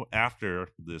you after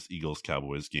this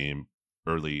Eagles-Cowboys game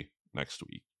early next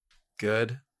week.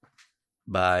 Good.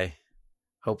 Bye.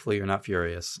 Hopefully you're not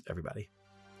furious, everybody.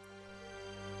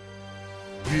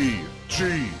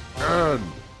 BGN.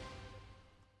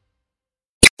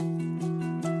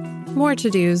 More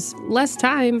to-dos, less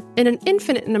time, and an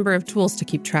infinite number of tools to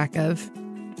keep track of.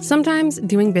 Sometimes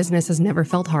doing business has never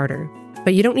felt harder,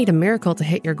 but you don't need a miracle to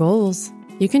hit your goals.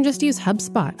 You can just use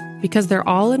HubSpot, because their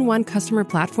all-in-one customer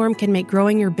platform can make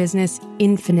growing your business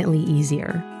infinitely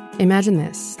easier. Imagine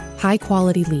this: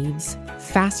 high-quality leads,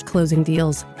 fast closing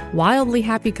deals, wildly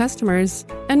happy customers,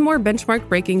 and more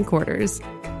benchmark-breaking quarters.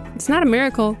 It's not a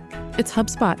miracle, it's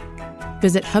HubSpot.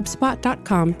 Visit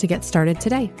HubSpot.com to get started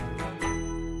today.